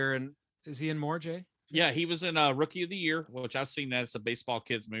familiar. And is he in more, Jay? Yeah, he was in Rookie of the Year, which I've seen that. It's a baseball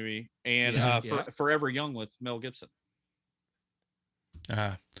kids movie, and Forever Young with Mel Gibson.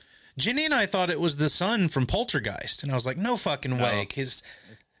 Jenny and I thought it was the son from Poltergeist, and I was like, no fucking way.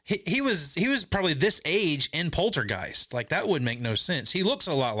 He was probably this age in Poltergeist. Like that would make no sense. He looks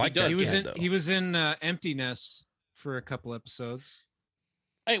a lot like that. He was in Empty Nest for a couple episodes.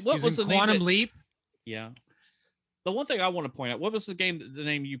 Hey, what was the Quantum name Leap? Yeah. The one thing I want to point out, what was the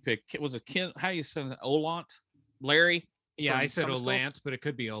name you picked? Was it Ken? How you say it? Olant? Larry? Yeah, I said Olant, but it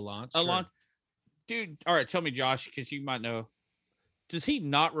could be Olant. Olant. Dude, all right, tell me, Josh, because you might know. Does he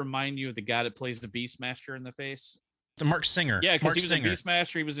not remind you of the guy that plays the Beastmaster in the face? The Mark Singer. Yeah, because he was in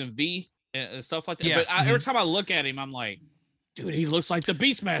Beastmaster, he was in V and stuff like that. Yeah. But every time I look at him, I'm like, dude, he looks like the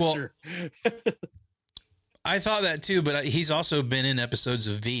Beastmaster. Well, I thought that too, but he's also been in episodes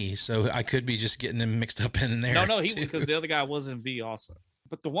of V, so I could be just getting him mixed up in there. No, because the other guy was in V also.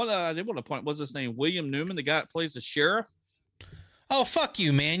 But the one I did want to point was his name, William Newman, the guy that plays the sheriff. Oh, fuck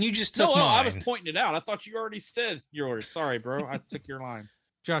you, man. You just took mine. I was pointing it out. I thought you already said yours. Sorry, bro. I took your line.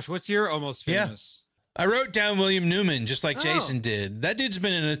 Josh, what's your almost famous? I wrote down William Newman just like Jason did. That dude's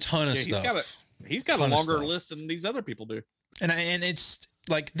been in a ton of stuff. He's got a longer list than these other people do. And it's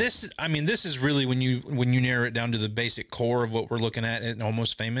like this. I mean, this is really when you narrow it down to the basic core of what we're looking at. And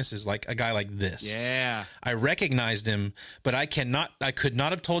Almost Famous is like a guy like this. Yeah, I recognized him, but I could not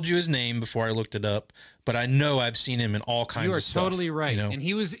have told you his name before I looked it up. But I know I've seen him in all kinds of stuff. You are totally right. You know? And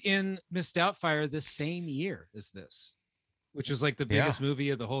he was in Miss Doubtfire this same year as this, which was like the biggest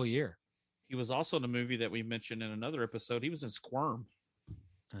movie of the whole year. He was also in a movie that we mentioned in another episode. He was in Squirm.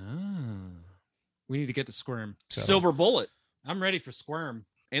 We need to get to Squirm. Silver Bullet. I'm ready for Squirm.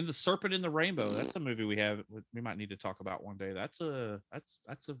 And The Serpent in the Rainbow. That's a movie we might need to talk about one day. That's a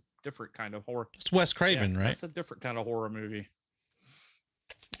different kind of horror. It's Wes Craven, right? That's a different kind of horror movie.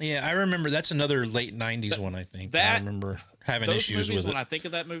 Yeah, I remember that's another late 90s one, I think. I remember having issues with it. When I think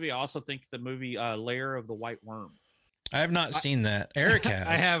of that movie, I also think the movie Lair of the White Worm. I have not seen that. Eric has.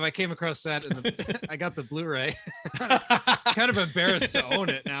 I have. I came across that. I got the Blu-ray. Kind of embarrassed to own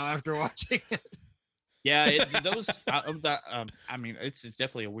it now after watching it. Yeah, I mean, it's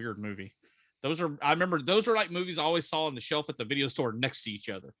definitely a weird movie. I remember those are like movies I always saw on the shelf at the video store next to each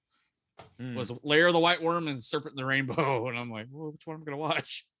other. Was Lair of the White Worm and Serpent in the Rainbow, and I'm like, well, which one am I gonna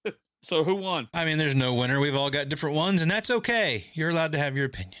watch? So who won? I mean, there's no winner. We've all got different ones, and that's okay. You're allowed to have your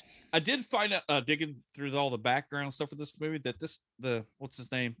opinion. I did find out digging through all the background stuff for this movie that what's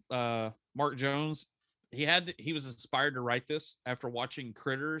his name, Mark Jones, he was inspired to write this after watching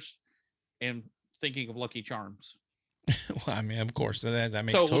Critters and thinking of Lucky Charms. Well, I mean, of course, that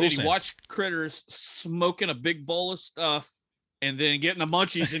makes so total did sense. he watch Critters, smoking a big bowl of stuff, and then getting the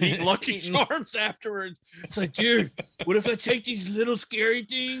munchies and eating Lucky Charms afterwards? It's like, dude, what if I take these little scary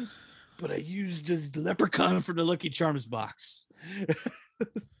things, but I use the Leprechaun for the Lucky Charms box?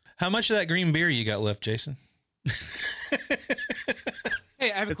 How much of that green beer you got left, Jason?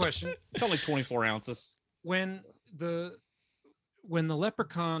 Hey, I have a question. It's only 24 ounces. When the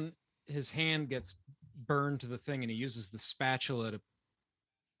Leprechaun, his hand gets burned to the thing and he uses the spatula to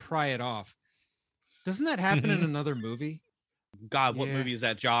pry it off, doesn't that happen in another movie? God, what movie is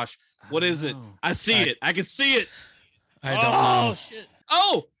that, Josh? What is it? I see it. I can see it. I don't know. Oh, shit.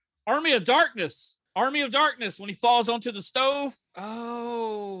 Oh, Army of Darkness. Army of Darkness, when he falls onto the stove.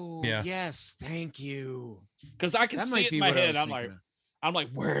 Oh, yeah. Yes, thank you. Because I can see it in my head. I'm like,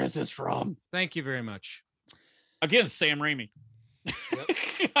 where is this from? Thank you very much. Again, Sam Raimi.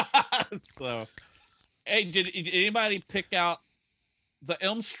 So, hey, did anybody pick out the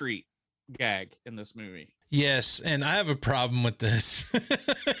Elm Street gag in this movie? Yes, and I have a problem with this.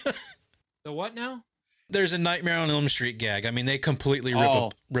 The what now? There's a Nightmare on Elm Street gag. I mean, they completely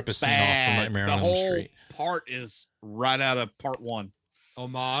rip a scene off from Nightmare on Elm Street. The whole part is right out of part 1.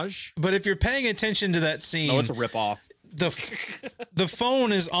 Homage. But if you're paying attention to that scene, no, it's a ripoff. The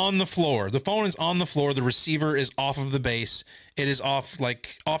phone is on the floor. The phone is on the floor. The receiver is off of the base. It is off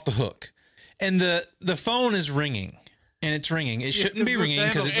the hook, and the phone is ringing. And it's ringing. It shouldn't be ringing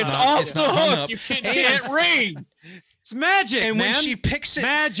because it's not. Off it's the not hung hook. up. You can't ring. It's magic. And man. when she picks it,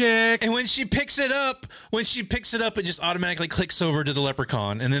 magic. And when she picks it up, it just automatically clicks over to the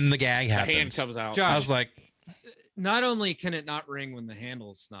leprechaun, and then the gag happens. The hand comes out. Josh, I was like, not only can it not ring when the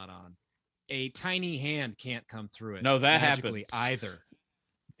handle's not on, a tiny hand can't come through it. No, that magically happens either.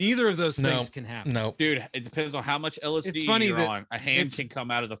 Neither of those things can happen. No, dude, it depends on how much LSD It's funny you're that on. A hand can come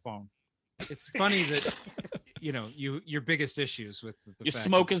out of the phone. It's funny that your biggest issues with the You're fact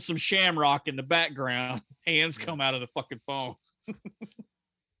smoking some shamrock in the background. Hands come out of the fucking phone.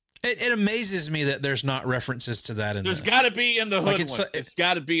 It amazes me that there's not references to that in There's this. got to be in the hood. Like it's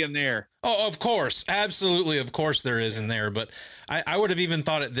got to be in there. Oh, of course. Absolutely. Of course there is in there. But I would have even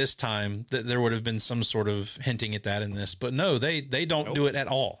thought at this time that there would have been some sort of hinting at that in this. But no, they don't do it at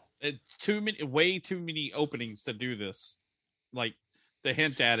all. It's way too many openings to do this. Like, they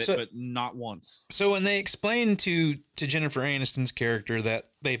hint at it, but not once. So when they explain to Jennifer Aniston's character that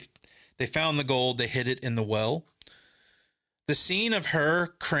they found the gold, they hid it in the well, the scene of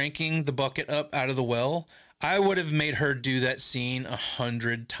her cranking the bucket up out of the well, I would have made her do that scene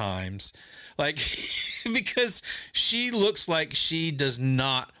 100 times. Like, because she looks like she does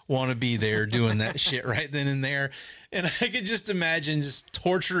not want to be there doing that shit right then and there. And I could just imagine just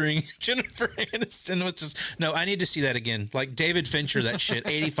torturing Jennifer Aniston with just, no, I need to see that again. Like David Fincher, that shit,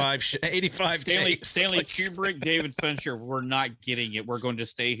 85 takes. Stanley Kubrick, David Fincher, we're not getting it. We're going to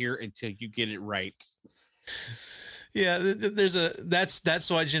stay here until you get it right. Yeah,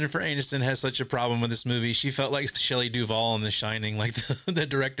 that's why Jennifer Aniston has such a problem with this movie. She felt like Shelley Duvall in The Shining, like the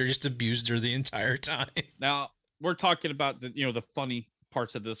director just abused her the entire time. Now, we're talking about the funny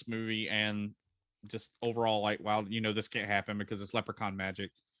parts of this movie and just overall, like, wow, this can't happen because it's leprechaun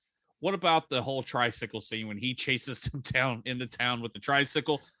magic. What about the whole tricycle scene when he chases him down into town with the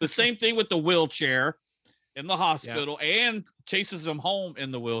tricycle? The same thing with the wheelchair in the hospital and chases him home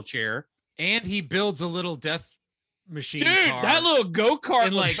in the wheelchair. And he builds a little death machine car. That little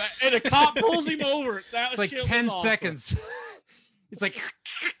go-kart and a cop pulls him over. That like 10 awesome. Seconds. It's like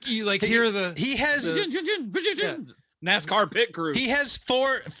you hear the he has NASCAR pit crew. He has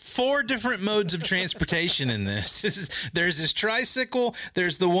four different modes of transportation in this. There's his tricycle.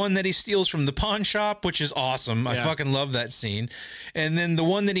 There's the one that he steals from the pawn shop, which is awesome. I fucking love that scene. And then the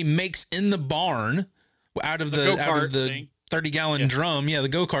one that he makes in the barn out of the 30-gallon drum. Yeah, the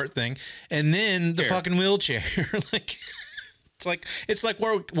go-kart thing. And then the fucking wheelchair. It's like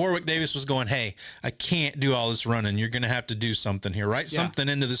Warwick Davis was going, hey, I can't do all this running. You're going to have to do something here. Write something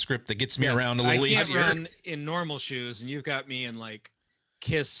into the script that gets me around a little easier. I can't run in normal shoes, and you've got me in like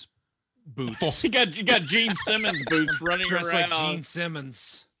Kiss boots. you got Gene Simmons boots running dressed around. like Gene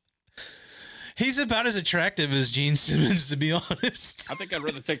Simmons. He's about as attractive as Gene Simmons, to be honest. I think I'd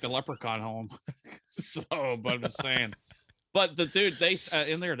rather take the leprechaun home. But I'm just saying. But the dude, they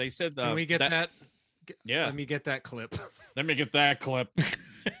in there, they said, can we get that? Yeah. Let me get that clip.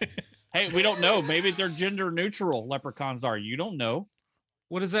 Hey, we don't know. Maybe they're gender neutral. Leprechauns are. You don't know.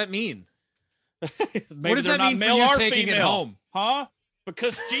 What does that mean? Maybe does they're that not mean male for you or taking female. it home? Huh?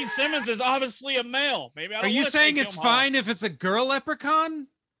 Because Gene Simmons is obviously a male. Maybe I don't Are you wanna saying take it's him fine home. if it's a girl leprechaun?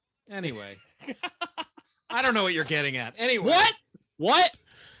 Anyway. I don't know what you're getting at. Anyway. What?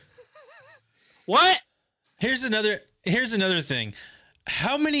 Here's another thing.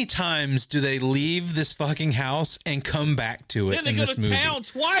 How many times do they leave this fucking house and come back to it Then they in go this to movie? town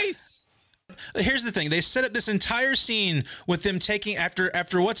twice. Here's the thing. They set up this entire scene with them taking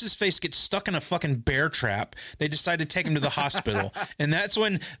after what's his face gets stuck in a fucking bear trap. They decide to take him to the hospital. And that's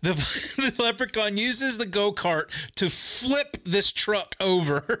when the leprechaun uses the go-kart to flip this truck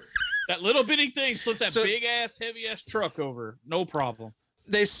over. That little bitty thing slips that big ass, heavy ass truck over. No problem.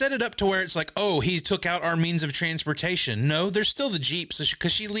 They set it up to where it's like, oh, he took out our means of transportation. No, there's still the Jeep,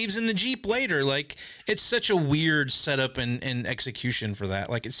 because she leaves in the Jeep later. Like, it's such a weird setup and execution for that.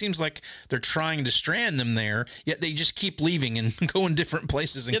 Like, it seems like they're trying to strand them there, yet they just keep leaving and going different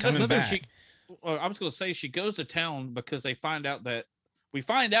places and coming back. I was going to say she goes to town because we find out that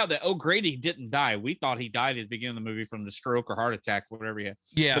O'Grady didn't die. We thought he died at the beginning of the movie from the stroke or heart attack, whatever he had.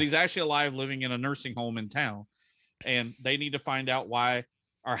 Yeah. But he's actually alive, living in a nursing home in town. and they need to find out why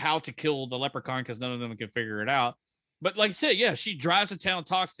or how to kill the leprechaun because none of them can figure it out. But like I said, yeah, she drives to town,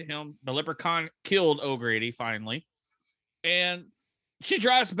 talks to him. The leprechaun killed O'Grady finally, and she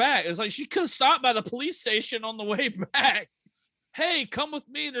drives back. It's like she could have stopped by the police station on the way back. Hey, come with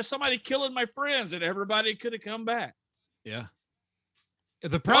me. There's somebody killing my friends, and everybody could have come back. Yeah.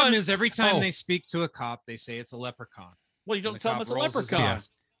 The problem is every time they speak to a cop, they say it's a leprechaun. Well, you don't tell them it's a leprechaun.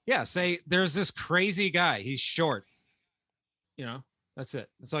 Yeah, say there's this crazy guy. He's short. You know, that's it.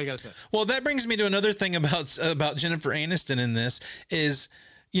 That's all you got to say. Well, that brings me to another thing about Jennifer Aniston in this is,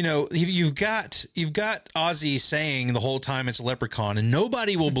 you know, you've got Ozzy saying the whole time it's a leprechaun, and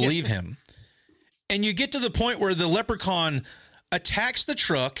nobody will believe him. And you get to the point where the leprechaun attacks the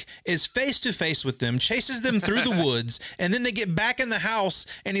truck, is face to face with them, chases them through the woods, and then they get back in the house,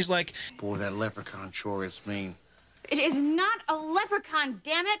 and he's like, "Boy, that leprechaun sure is mean." It is not a leprechaun,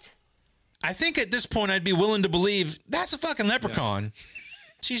 damn it. I think at this point I'd be willing to believe that's a fucking leprechaun. Yeah.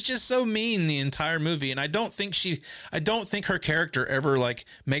 She's just so mean the entire movie, and I don't think her character ever like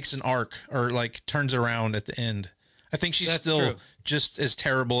makes an arc or like turns around at the end. I think she's still just as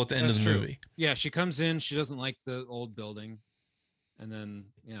terrible at the end of the movie. Yeah, she comes in, she doesn't like the old building. And then,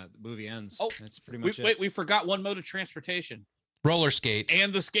 yeah, the movie ends. Oh, that's pretty much it. Wait, we forgot one mode of transportation. Roller skates.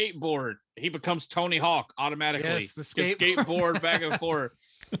 And the skateboard. He becomes Tony Hawk automatically. Yes, the skateboard back and forth.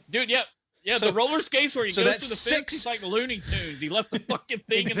 Dude, yep. Yeah, so, the roller skates where he goes to the fence, he's like Looney Tunes. He left the fucking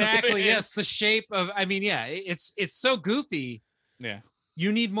thing exactly, in the fence. Yes, the shape of, I mean, yeah, it's so goofy. Yeah.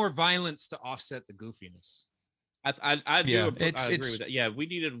 You need more violence to offset the goofiness. I do agree with that. Yeah, we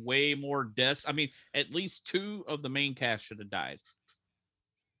needed way more deaths. I mean, at least 2 of the main cast should have died.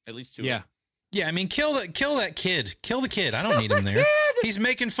 At least 2. Yeah. Yeah, I mean, kill that kid. Kill the kid. I don't need him there. He's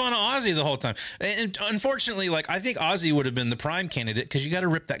making fun of Ozzy the whole time. And unfortunately, like, I think Ozzy would have been the prime candidate because you got to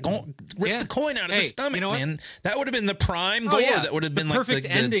rip the coin out of the stomach, you know man. That would have been the prime gore. Yeah. That would have been the perfect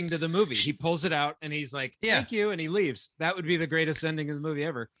ending to the movie. He pulls it out and he's like, "Thank you," and he leaves. That would be the greatest ending of the movie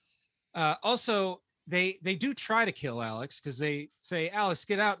ever. Also, they do try to kill Alex because they say, "Alex,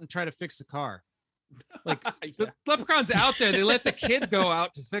 get out and try to fix the car." Like the leprechaun's out there. They let the kid go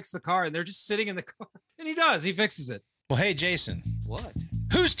out to fix the car, and they're just sitting in the car. And he does. He fixes it. Well, hey, Jason. What?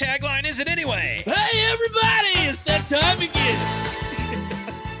 Whose tagline is it anyway? Hey, everybody! It's that time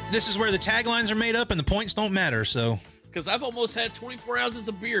again. This is where the taglines are made up and the points don't matter. So, because I've almost had 24 ounces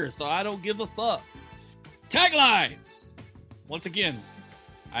of beer, so I don't give a fuck. Taglines. Once again,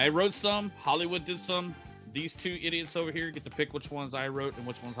 I wrote some. Hollywood did some. These 2 idiots over here get to pick which ones I wrote and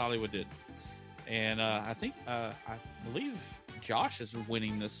which ones Hollywood did. And I believe Josh is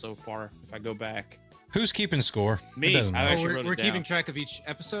winning this so far. If I go back, who's keeping score? Me. We're keeping track of each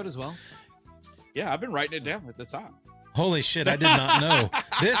episode as well. Yeah, I've been writing it down at the top. Holy shit! I did not know.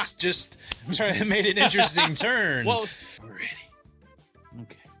 This just made an interesting turn. Well, already.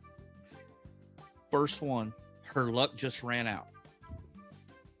 Okay. First one. Her luck just ran out.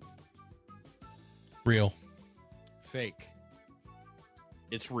 Real. Fake.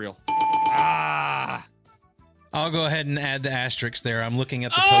 It's real. I'll go ahead and add the asterisk there. I'm looking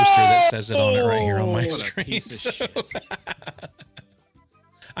at the poster that says it on it right here on my screen. Piece of shit.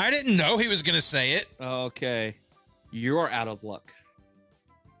 I didn't know he was going to say it. Okay. You're out of luck.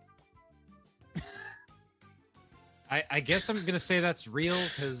 I guess I'm going to say that's real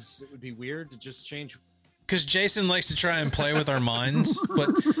because it would be weird to just change. Because Jason likes to try and play with our minds, but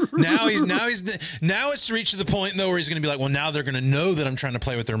now it's reached the point though where he's going to be like, well, now they're going to know that I'm trying to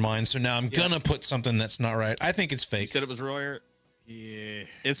play with their minds, so now I'm gonna put something that's not right. I think it's fake. You said it was real, Eric? Yeah,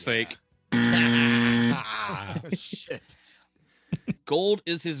 it's fake. Oh, shit. Gold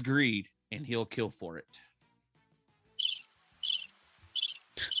is his greed, and he'll kill for it.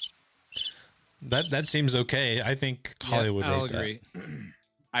 That seems okay. I think Hollywood I'll wrote agree. that.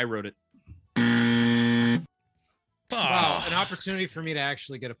 I wrote it. Wow, an opportunity for me to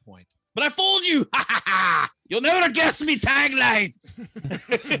actually get a point. But I fooled you. You'll never guess me taglines.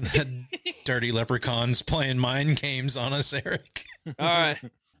 Dirty leprechauns playing mind games on us, Eric. All right.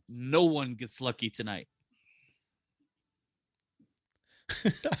 No one gets lucky tonight.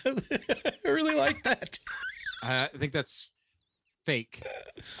 I really like that. I think that's fake.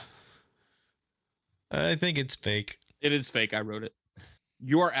 I think it's fake. It is fake. I wrote it.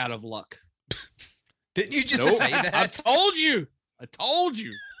 You're out of luck. Didn't you just say that? I told you.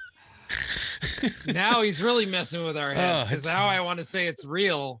 Now he's really messing with our heads because now I want to say it's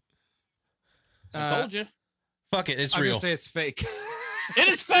real. I told you. Fuck it. It's I'm real. going to say it's fake. It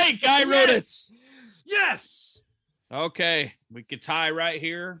is fake. I wrote it. Yes. Okay. We could tie right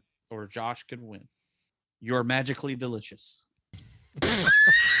here or Josh could win. You're magically delicious.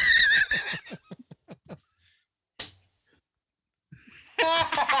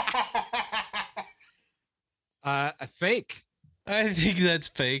 fake. I think that's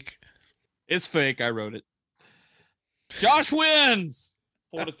fake. It's fake. I wrote it. Josh wins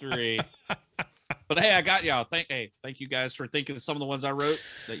 4-3. But hey, I got y'all. Thank you guys for thinking of some of the ones I wrote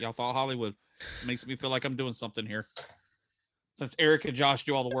that y'all thought Hollywood. Makes me feel like I'm doing something here. Since Eric and Josh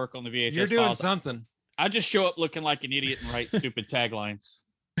do all the work on the VHS You're doing files, something. I just show up looking like an idiot and write stupid taglines.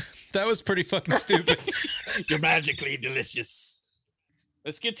 That was pretty fucking stupid. You're magically delicious.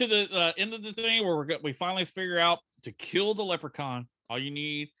 Let's get to the end of the thing where we finally figure out to kill the leprechaun. All you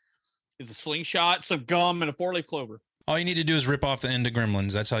need is a slingshot, some gum, and a 4-leaf clover. All you need to do is rip off the end of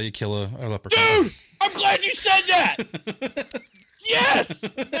Gremlins. That's how you kill a leprechaun. Dude, I'm glad you said that. Yes,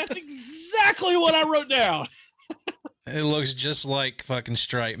 that's exactly what I wrote down. It looks just like fucking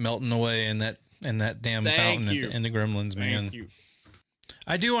Stripe melting away in that damn fountain at the end of Gremlins, man. Thank you.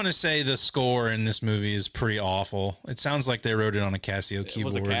 I do want to say the score in this movie is pretty awful. It sounds like they wrote it on a Casio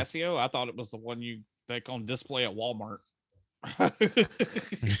keyboard. Was it Casio? I thought it was the one you like on display at Walmart.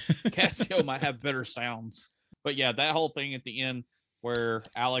 Casio might have better sounds. But yeah, that whole thing at the end where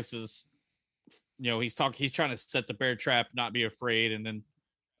Alex is, he's trying to set the bear trap, not be afraid, and then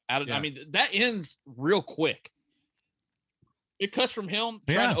I mean, that ends real quick. It cuts from him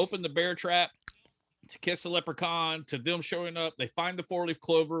trying to open the bear trap to kiss the leprechaun to them showing up. They find the 4-leaf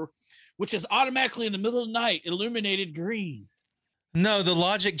clover, which is automatically in the middle of the night illuminated green. No, the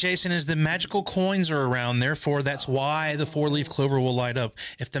logic, Jason, is the magical coins are around. Therefore, that's why the 4-leaf clover will light up.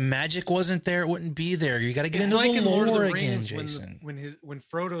 If the magic wasn't there, it wouldn't be there. You got to get into like the in lore Lord of the again, Rings Jason. when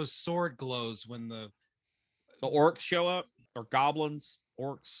Frodo's sword glows when the orcs show up, or goblins,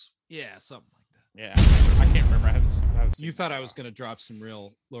 orcs. Yeah, something like that. Yeah, I can't remember. I haven't seen you thought I was going to drop some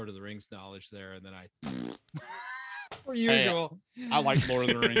real Lord of the Rings knowledge there, and then per usual. Hey, I like Lord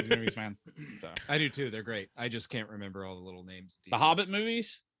of the Rings movies, man. So I do too. They're great. I just can't remember all the little names. The Hobbit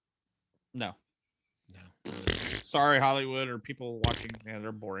movies? No. Sorry, Hollywood or people watching. Yeah,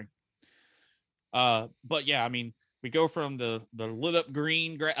 they're boring. But yeah, I mean, we go from the lit up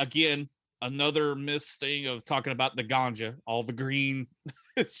green again. Another miss thing of talking about the ganja, all the green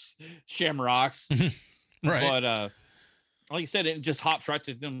shamrocks. Right. But like you said, it just hops right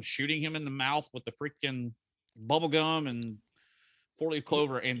to them shooting him in the mouth with the freaking bubble gum and 4-leaf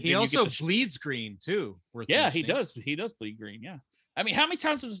clover. And he also bleeds green too. He does. He does bleed green. Yeah. I mean, how many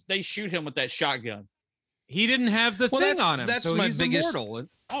times did they shoot him with that shotgun? He didn't have the thing on him. That's so my he's biggest. Immortal.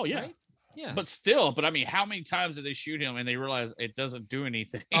 Oh yeah. Right? Yeah. But still, I mean, how many times did they shoot him and they realize it doesn't do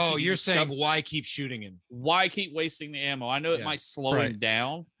anything? Oh, you're saying why keep shooting him? Why keep wasting the ammo? I know it might slow him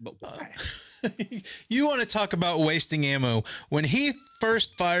down, but why? You want to talk about wasting ammo? When he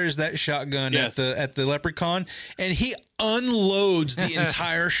first fires that shotgun at the leprechaun and he unloads the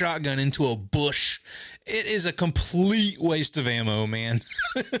entire shotgun into a bush, it is a complete waste of ammo, man.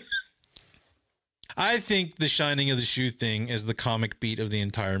 I think the shining of the shoe thing is the comic beat of the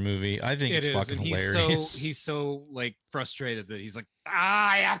entire movie. I think it's fucking hilarious. He's so like frustrated that he's like,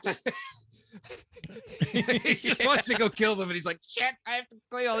 I have to. He just wants to go kill them, and he's like, shit, I have to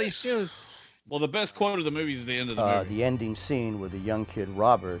clean all these shoes. Well, the best quote of the movie is the end of the movie. The ending scene where the young kid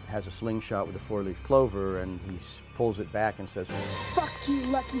Robert has a slingshot with a 4-leaf clover, and he pulls it back and says, "Fuck you,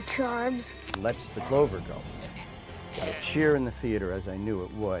 Lucky Charms." Lets the clover go. Got a cheer in the theater, as I knew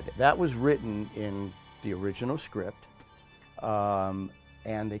it would. That was written in the original script, and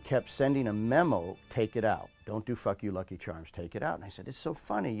they kept sending a memo, take it out. Don't do fuck you, Lucky Charms, take it out. And I said, it's so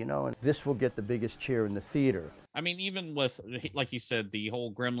funny, and this will get the biggest cheer in the theater. I mean, even with, like you said, the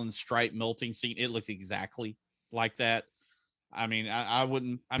whole gremlin stripe melting scene, it looks exactly like that. I mean, I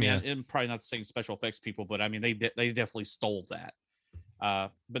wouldn't, I mean, I'm probably not the same special effects people, but I mean, they definitely stole that.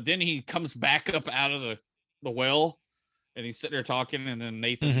 But then he comes back up out of the well, and he's sitting there talking, and then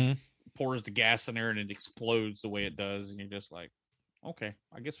Nathan pours the gas in there, and it explodes the way it does, and you're just like, okay,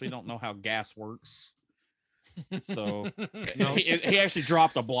 I guess we don't know how gas works. So he actually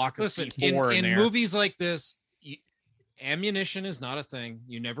dropped a block of C4 in there. movies like this. Ammunition is not a thing.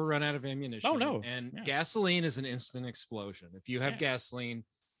 You never run out of ammunition. Oh, no. And gasoline is an instant explosion. If you have gasoline.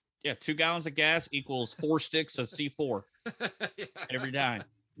 2 gallons of gas equals 4 sticks of C4 every time.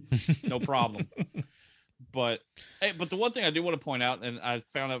 No problem. But the one thing I do want to point out, and I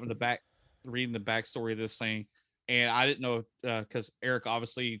found out in the back, reading the backstory of this thing, and I didn't know because Eric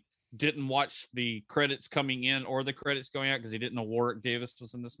obviously didn't watch the credits coming in or the credits going out because he didn't know Warwick Davis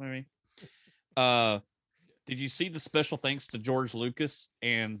was in this movie. Did you see the special thanks to George Lucas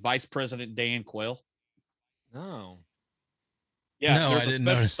and Vice President Dan Quayle? No. Yeah, no, there's I a didn't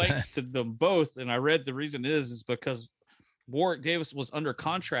special notice thanks to them both, and I read the reason is because Warwick Davis was under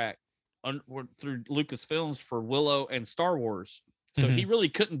contract through Lucasfilms for Willow and Star Wars, so he really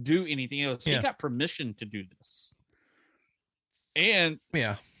couldn't do anything else. He got permission to do this. And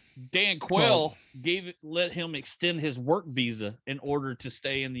yeah, Dan Quayle let him extend his work visa in order to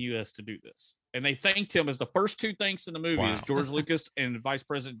stay in the U.S. to do this. And they thanked him as the first two thanks in the movie is George Lucas and Vice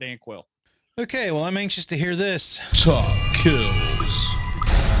President Dan Quayle. Okay, well, I'm anxious to hear this. Top kills.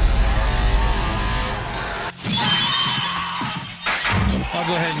 I'll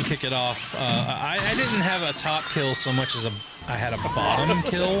go ahead and kick it off. I didn't have a top kill so much as I had a bottom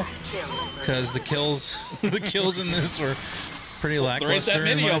kill, because the kills in this were pretty lackluster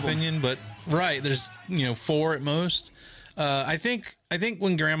in my opinion. But there's 4 at most. I think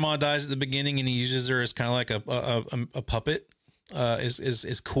when Grandma dies at the beginning and he uses her as kind of like a puppet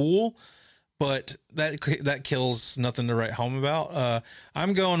is cool, but that kills nothing to write home about.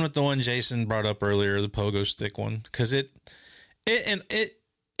 I'm going with the one Jason brought up earlier, the pogo stick one, because it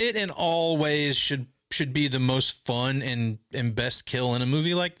in all ways should be the most fun and best kill in a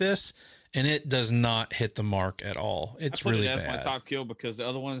movie like this, and it does not hit the mark at all. It's really bad. That's my top kill, because the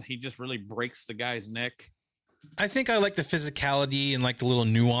other one, he just really breaks the guy's neck. I think I like the physicality and like the little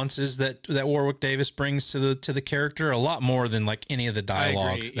nuances that Warwick Davis brings to the character a lot more than like any of the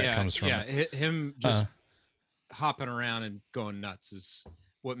dialogue that comes from it. Him just hopping around and going nuts is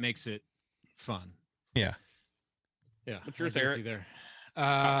what makes it fun. Yeah. What's yours, Eric? There.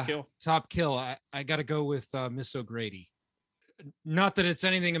 Top kill. I got to go with Miss O'Grady. Not that it's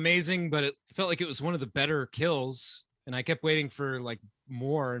anything amazing, but it felt like it was one of the better kills, and I kept waiting for like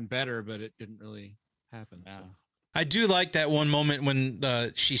more and better, but it didn't really happen. So. I do like that one moment when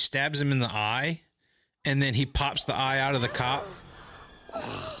she stabs him in the eye, and then he pops the eye out of the cop. An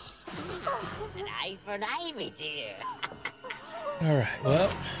eye for an eye, me dear. All right. Well,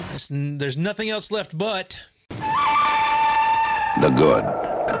 there's nothing else left but the good,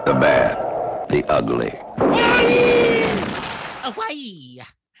 the bad, the ugly. Away.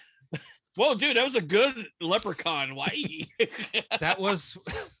 Whoa, dude, that was a good Leprechaun. Why? That was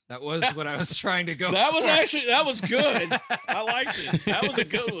what I was trying to go. That was good. I liked it. That was a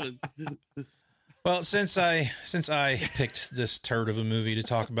good one. Well, since I picked this turd of a movie to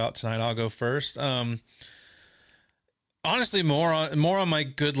talk about tonight, I'll go first. Honestly, more on my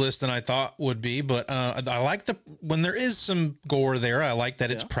good list than I thought would be, but I like when there is some gore there. I like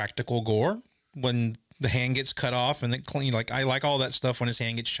that it's practical gore when the hand gets cut off and it clean. Like I like all that stuff when his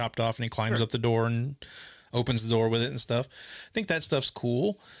hand gets chopped off and he climbs up the door and opens the door with it and stuff. I think that stuff's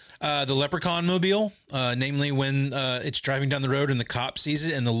cool. The Leprechaun mobile, namely when it's driving down the road and the cop sees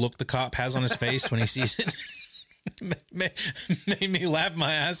it and the look the cop has on his face when he sees it made me laugh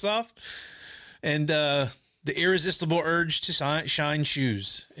my ass off. And the irresistible urge to shine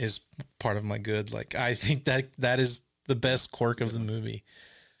shoes is part of my good. Like I think that is the best quirk of the movie.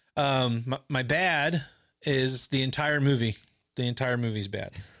 My bad is the entire movie. The entire movie's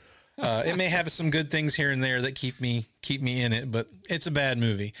bad. It may have some good things here and there that keep me in it, but it's a bad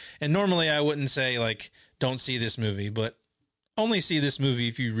movie. And normally I wouldn't say like, don't see this movie, but only see this movie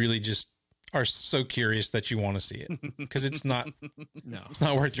if you really just are so curious that you want to see it, because it's not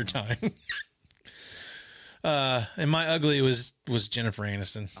worth your time. And my ugly was Jennifer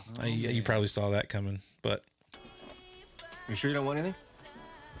Aniston. You probably saw that coming, but you sure you don't want anything?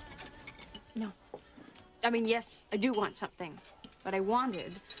 No. I mean, yes, I do want something. What I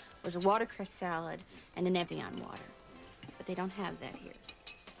wanted was a watercress salad and an Evian water. But they don't have that here.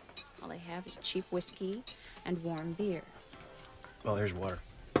 All they have is cheap whiskey and warm beer. Oh, there's water.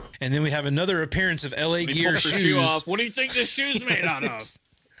 And then we have another appearance of LA Gear shoes. Shoe off. What do you think this shoe's made out of?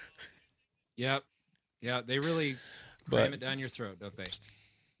 Yep. Yeah, they really cram it down your throat, don't they?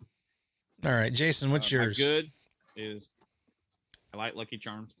 All right, Jason, what's yours? My good is I like Lucky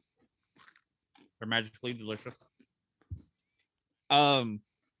Charms. They're magically delicious.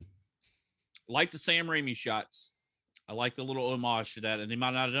 Like the Sam Raimi shots. I like the little homage to that, and they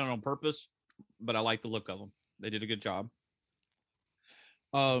might not have done it on purpose, but I like the look of them. They did a good job.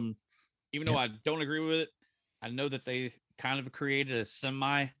 Even though I don't agree with it, I know that they kind of created a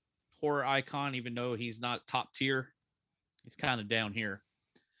semi horror icon, even though he's not top tier. He's kind of down here.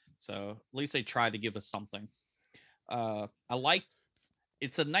 So at least they tried to give us something.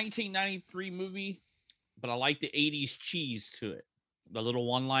 It's a 1993 movie, but I like the 80s cheese to it. The little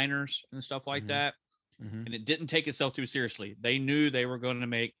one-liners and stuff like that. Mm-hmm. And it didn't take itself too seriously. They knew they were going to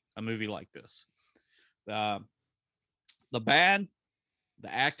make a movie like this. The bad,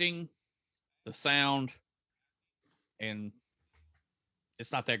 the acting, the sound, and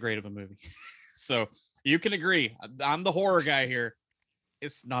it's not that great of a movie. So you can agree. I'm the horror guy here.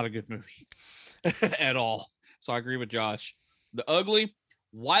 It's not a good movie at all. So I agree with Josh. The ugly,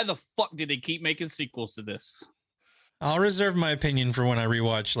 why the fuck did they keep making sequels to this? I'll reserve my opinion for when I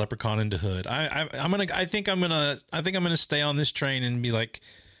rewatch Leprechaun into Hood. I think I'm gonna stay on this train and be like,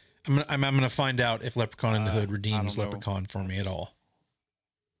 I'm gonna find out if Leprechaun into Hood redeems Leprechaun for me at all.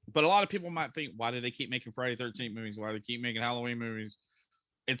 But a lot of people might think, why do they keep making Friday 13th movies? Why do they keep making Halloween movies?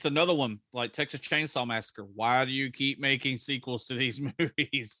 It's another one like Texas Chainsaw Massacre. Why do you keep making sequels to these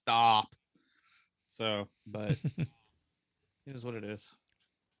movies? Stop. So, but it is what it is.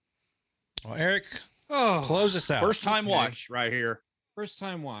 Well, Eric, close us out. First time watch right here. First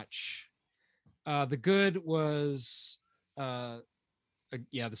time watch. The good was, the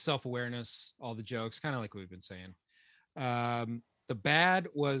self-awareness, all the jokes, kind of like we've been saying. The bad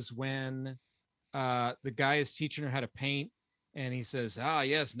was when the guy is teaching her how to paint, and he says,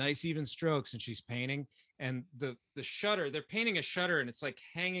 yes, nice even strokes, and she's painting, and the shutter, they're painting a shutter, and it's like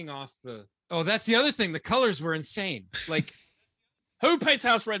hanging off the... Oh, that's the other thing. The colors were insane. Like, who paints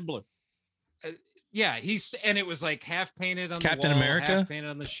house red and blue? And it was like half painted on Captain the wall, America? half painted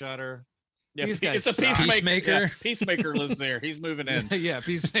on the shutter. Yeah, These guys it's a suck. Peacemaker. Yeah, Peacemaker lives there. He's moving in. Yeah,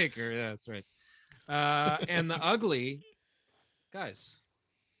 Peacemaker. Yeah, that's right. And the ugly, guys,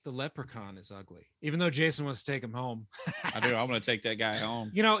 the Leprechaun is ugly. Even though Jason wants to take him home. I do. I'm going to take that guy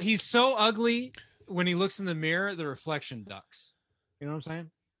home. You know, he's so ugly, when he looks in the mirror, the reflection ducks. You know what I'm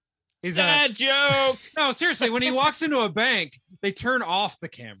saying? He's that joke. No, seriously, when he walks into a bank, they turn off the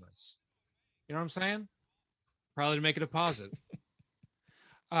cameras. You know what I'm saying? Probably to make a deposit.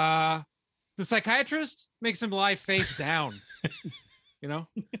 The psychiatrist makes him lie face down, you know,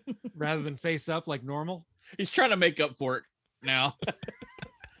 rather than face up like normal. He's trying to make up for it now.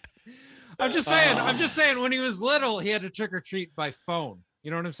 I'm just saying, when he was little, he had to trick or treat by phone.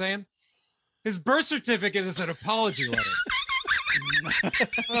 You know what I'm saying? His birth certificate is an apology letter.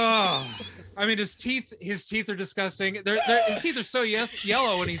 I mean, his teeth are disgusting. His teeth are so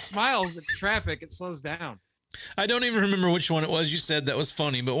yellow when he smiles at traffic, it slows down. I don't even remember which one it was you said that was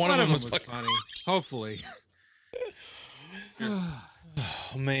funny, but one of them was funny. Hopefully. Oh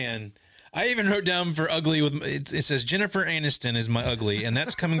man, I even wrote down for ugly with it says Jennifer Aniston is my ugly, and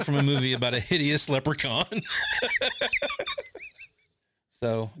that's coming from a movie about a hideous leprechaun.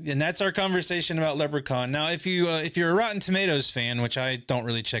 So, and that's our conversation about Leprechaun. Now, if you're a Rotten Tomatoes fan, which I don't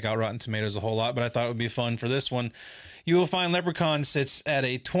really check out Rotten Tomatoes a whole lot, but I thought it would be fun for this one, you will find Leprechaun sits at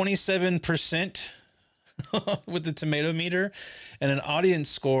a 27% with the tomato meter and an audience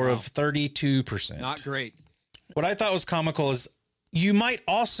score of 32%. Not great. What I thought was comical is you might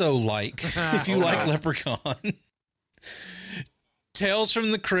also like, if you like Leprechaun, Tales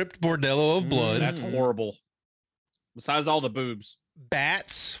from the Crypt, Bordello of Blood. That's horrible. Besides all the boobs.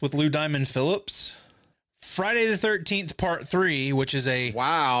 Bats with Lou Diamond Phillips. Friday the 13th Part 3, which is a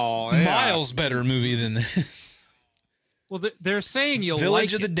miles better movie than this. Well, they're saying you'll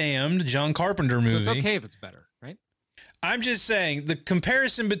Village like of the Damned, John Carpenter movie. So it's okay if it's better, right? I'm just saying the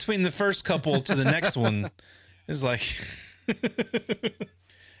comparison between the first couple to the next one is like...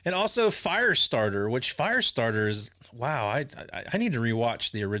 And also Firestarter, which Firestarter is... Wow, I need to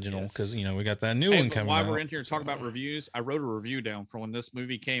rewatch the original because, you know, we got that new one coming out. While we're in here talking about reviews, I wrote a review down for when this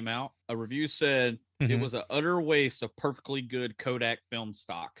movie came out. A review said it was an utter waste of perfectly good Kodak film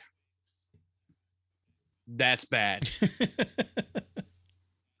stock. That's bad.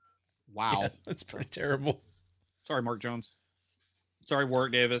 Wow. Yeah, that's pretty terrible. Sorry, Mark Jones. Sorry,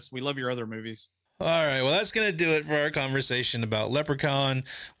 Warwick Davis. We love your other movies. All right, well, that's going to do it for our conversation about Leprechaun.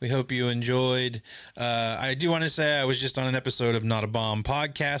 We hope you enjoyed. I do want to say I was just on an episode of Not a Bomb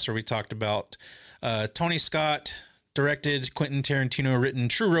podcast where we talked about Tony Scott directed, Quentin Tarantino written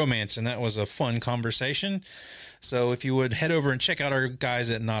True Romance, and that was a fun conversation. So if you would head over and check out our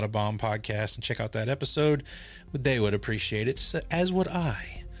guys at Not a Bomb podcast and check out that episode, they would appreciate it, as would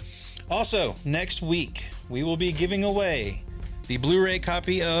I. Also, next week, we will be giving away the Blu-ray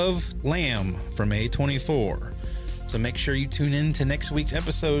copy of Lamb from A24. So make sure you tune in to next week's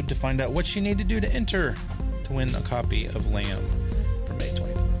episode to find out what you need to do to enter to win a copy of Lamb from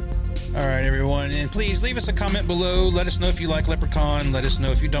A24. All right, everyone, and please leave us a comment below. Let us know if you like Leprechaun. Let us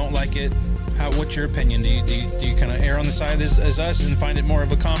know if you don't like it. What's your opinion? Do you kind of err on the side as us and find it more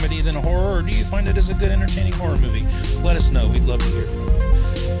of a comedy than a horror, or do you find it as a good, entertaining horror movie? Let us know. We'd love to hear from you.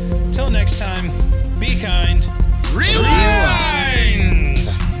 Till next time, be kind. Rewind!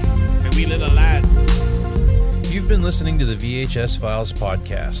 A wee little lad. You've been listening to the VHS Files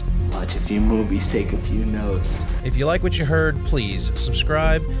podcast. Watch a few movies, take a few notes. If you like what you heard, please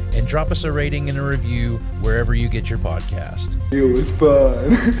subscribe and drop us a rating and a review wherever you get your podcast. It was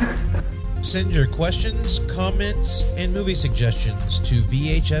fun. Send your questions, comments, and movie suggestions to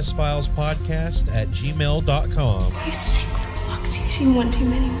vhsfilespodcast@gmail.com. You sick fucks, you've seen one too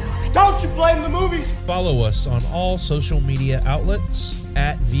many movies. Don't you blame the movies. Follow us on all social media outlets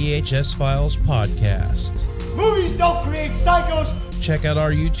at VHS Files Podcast. Movies don't create psychos. Check out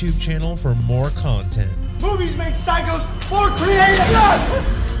our YouTube channel for more content. Movies make psychos more creative.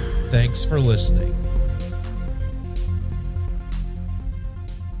 Thanks for listening.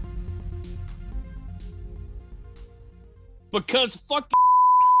 Because fuck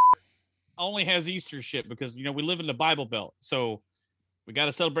only has Easter shit because, you know, we live in the Bible Belt. So we got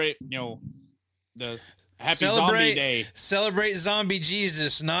to celebrate, you know, the happy zombie day. Celebrate zombie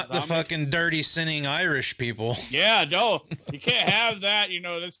Jesus, not the fucking dirty, sinning Irish people. Yeah, no, you can't have that. You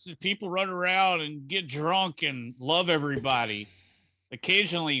know, that's just people run around and get drunk and love everybody.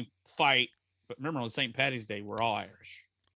 Occasionally fight. But remember, on St. Patty's Day, we're all Irish.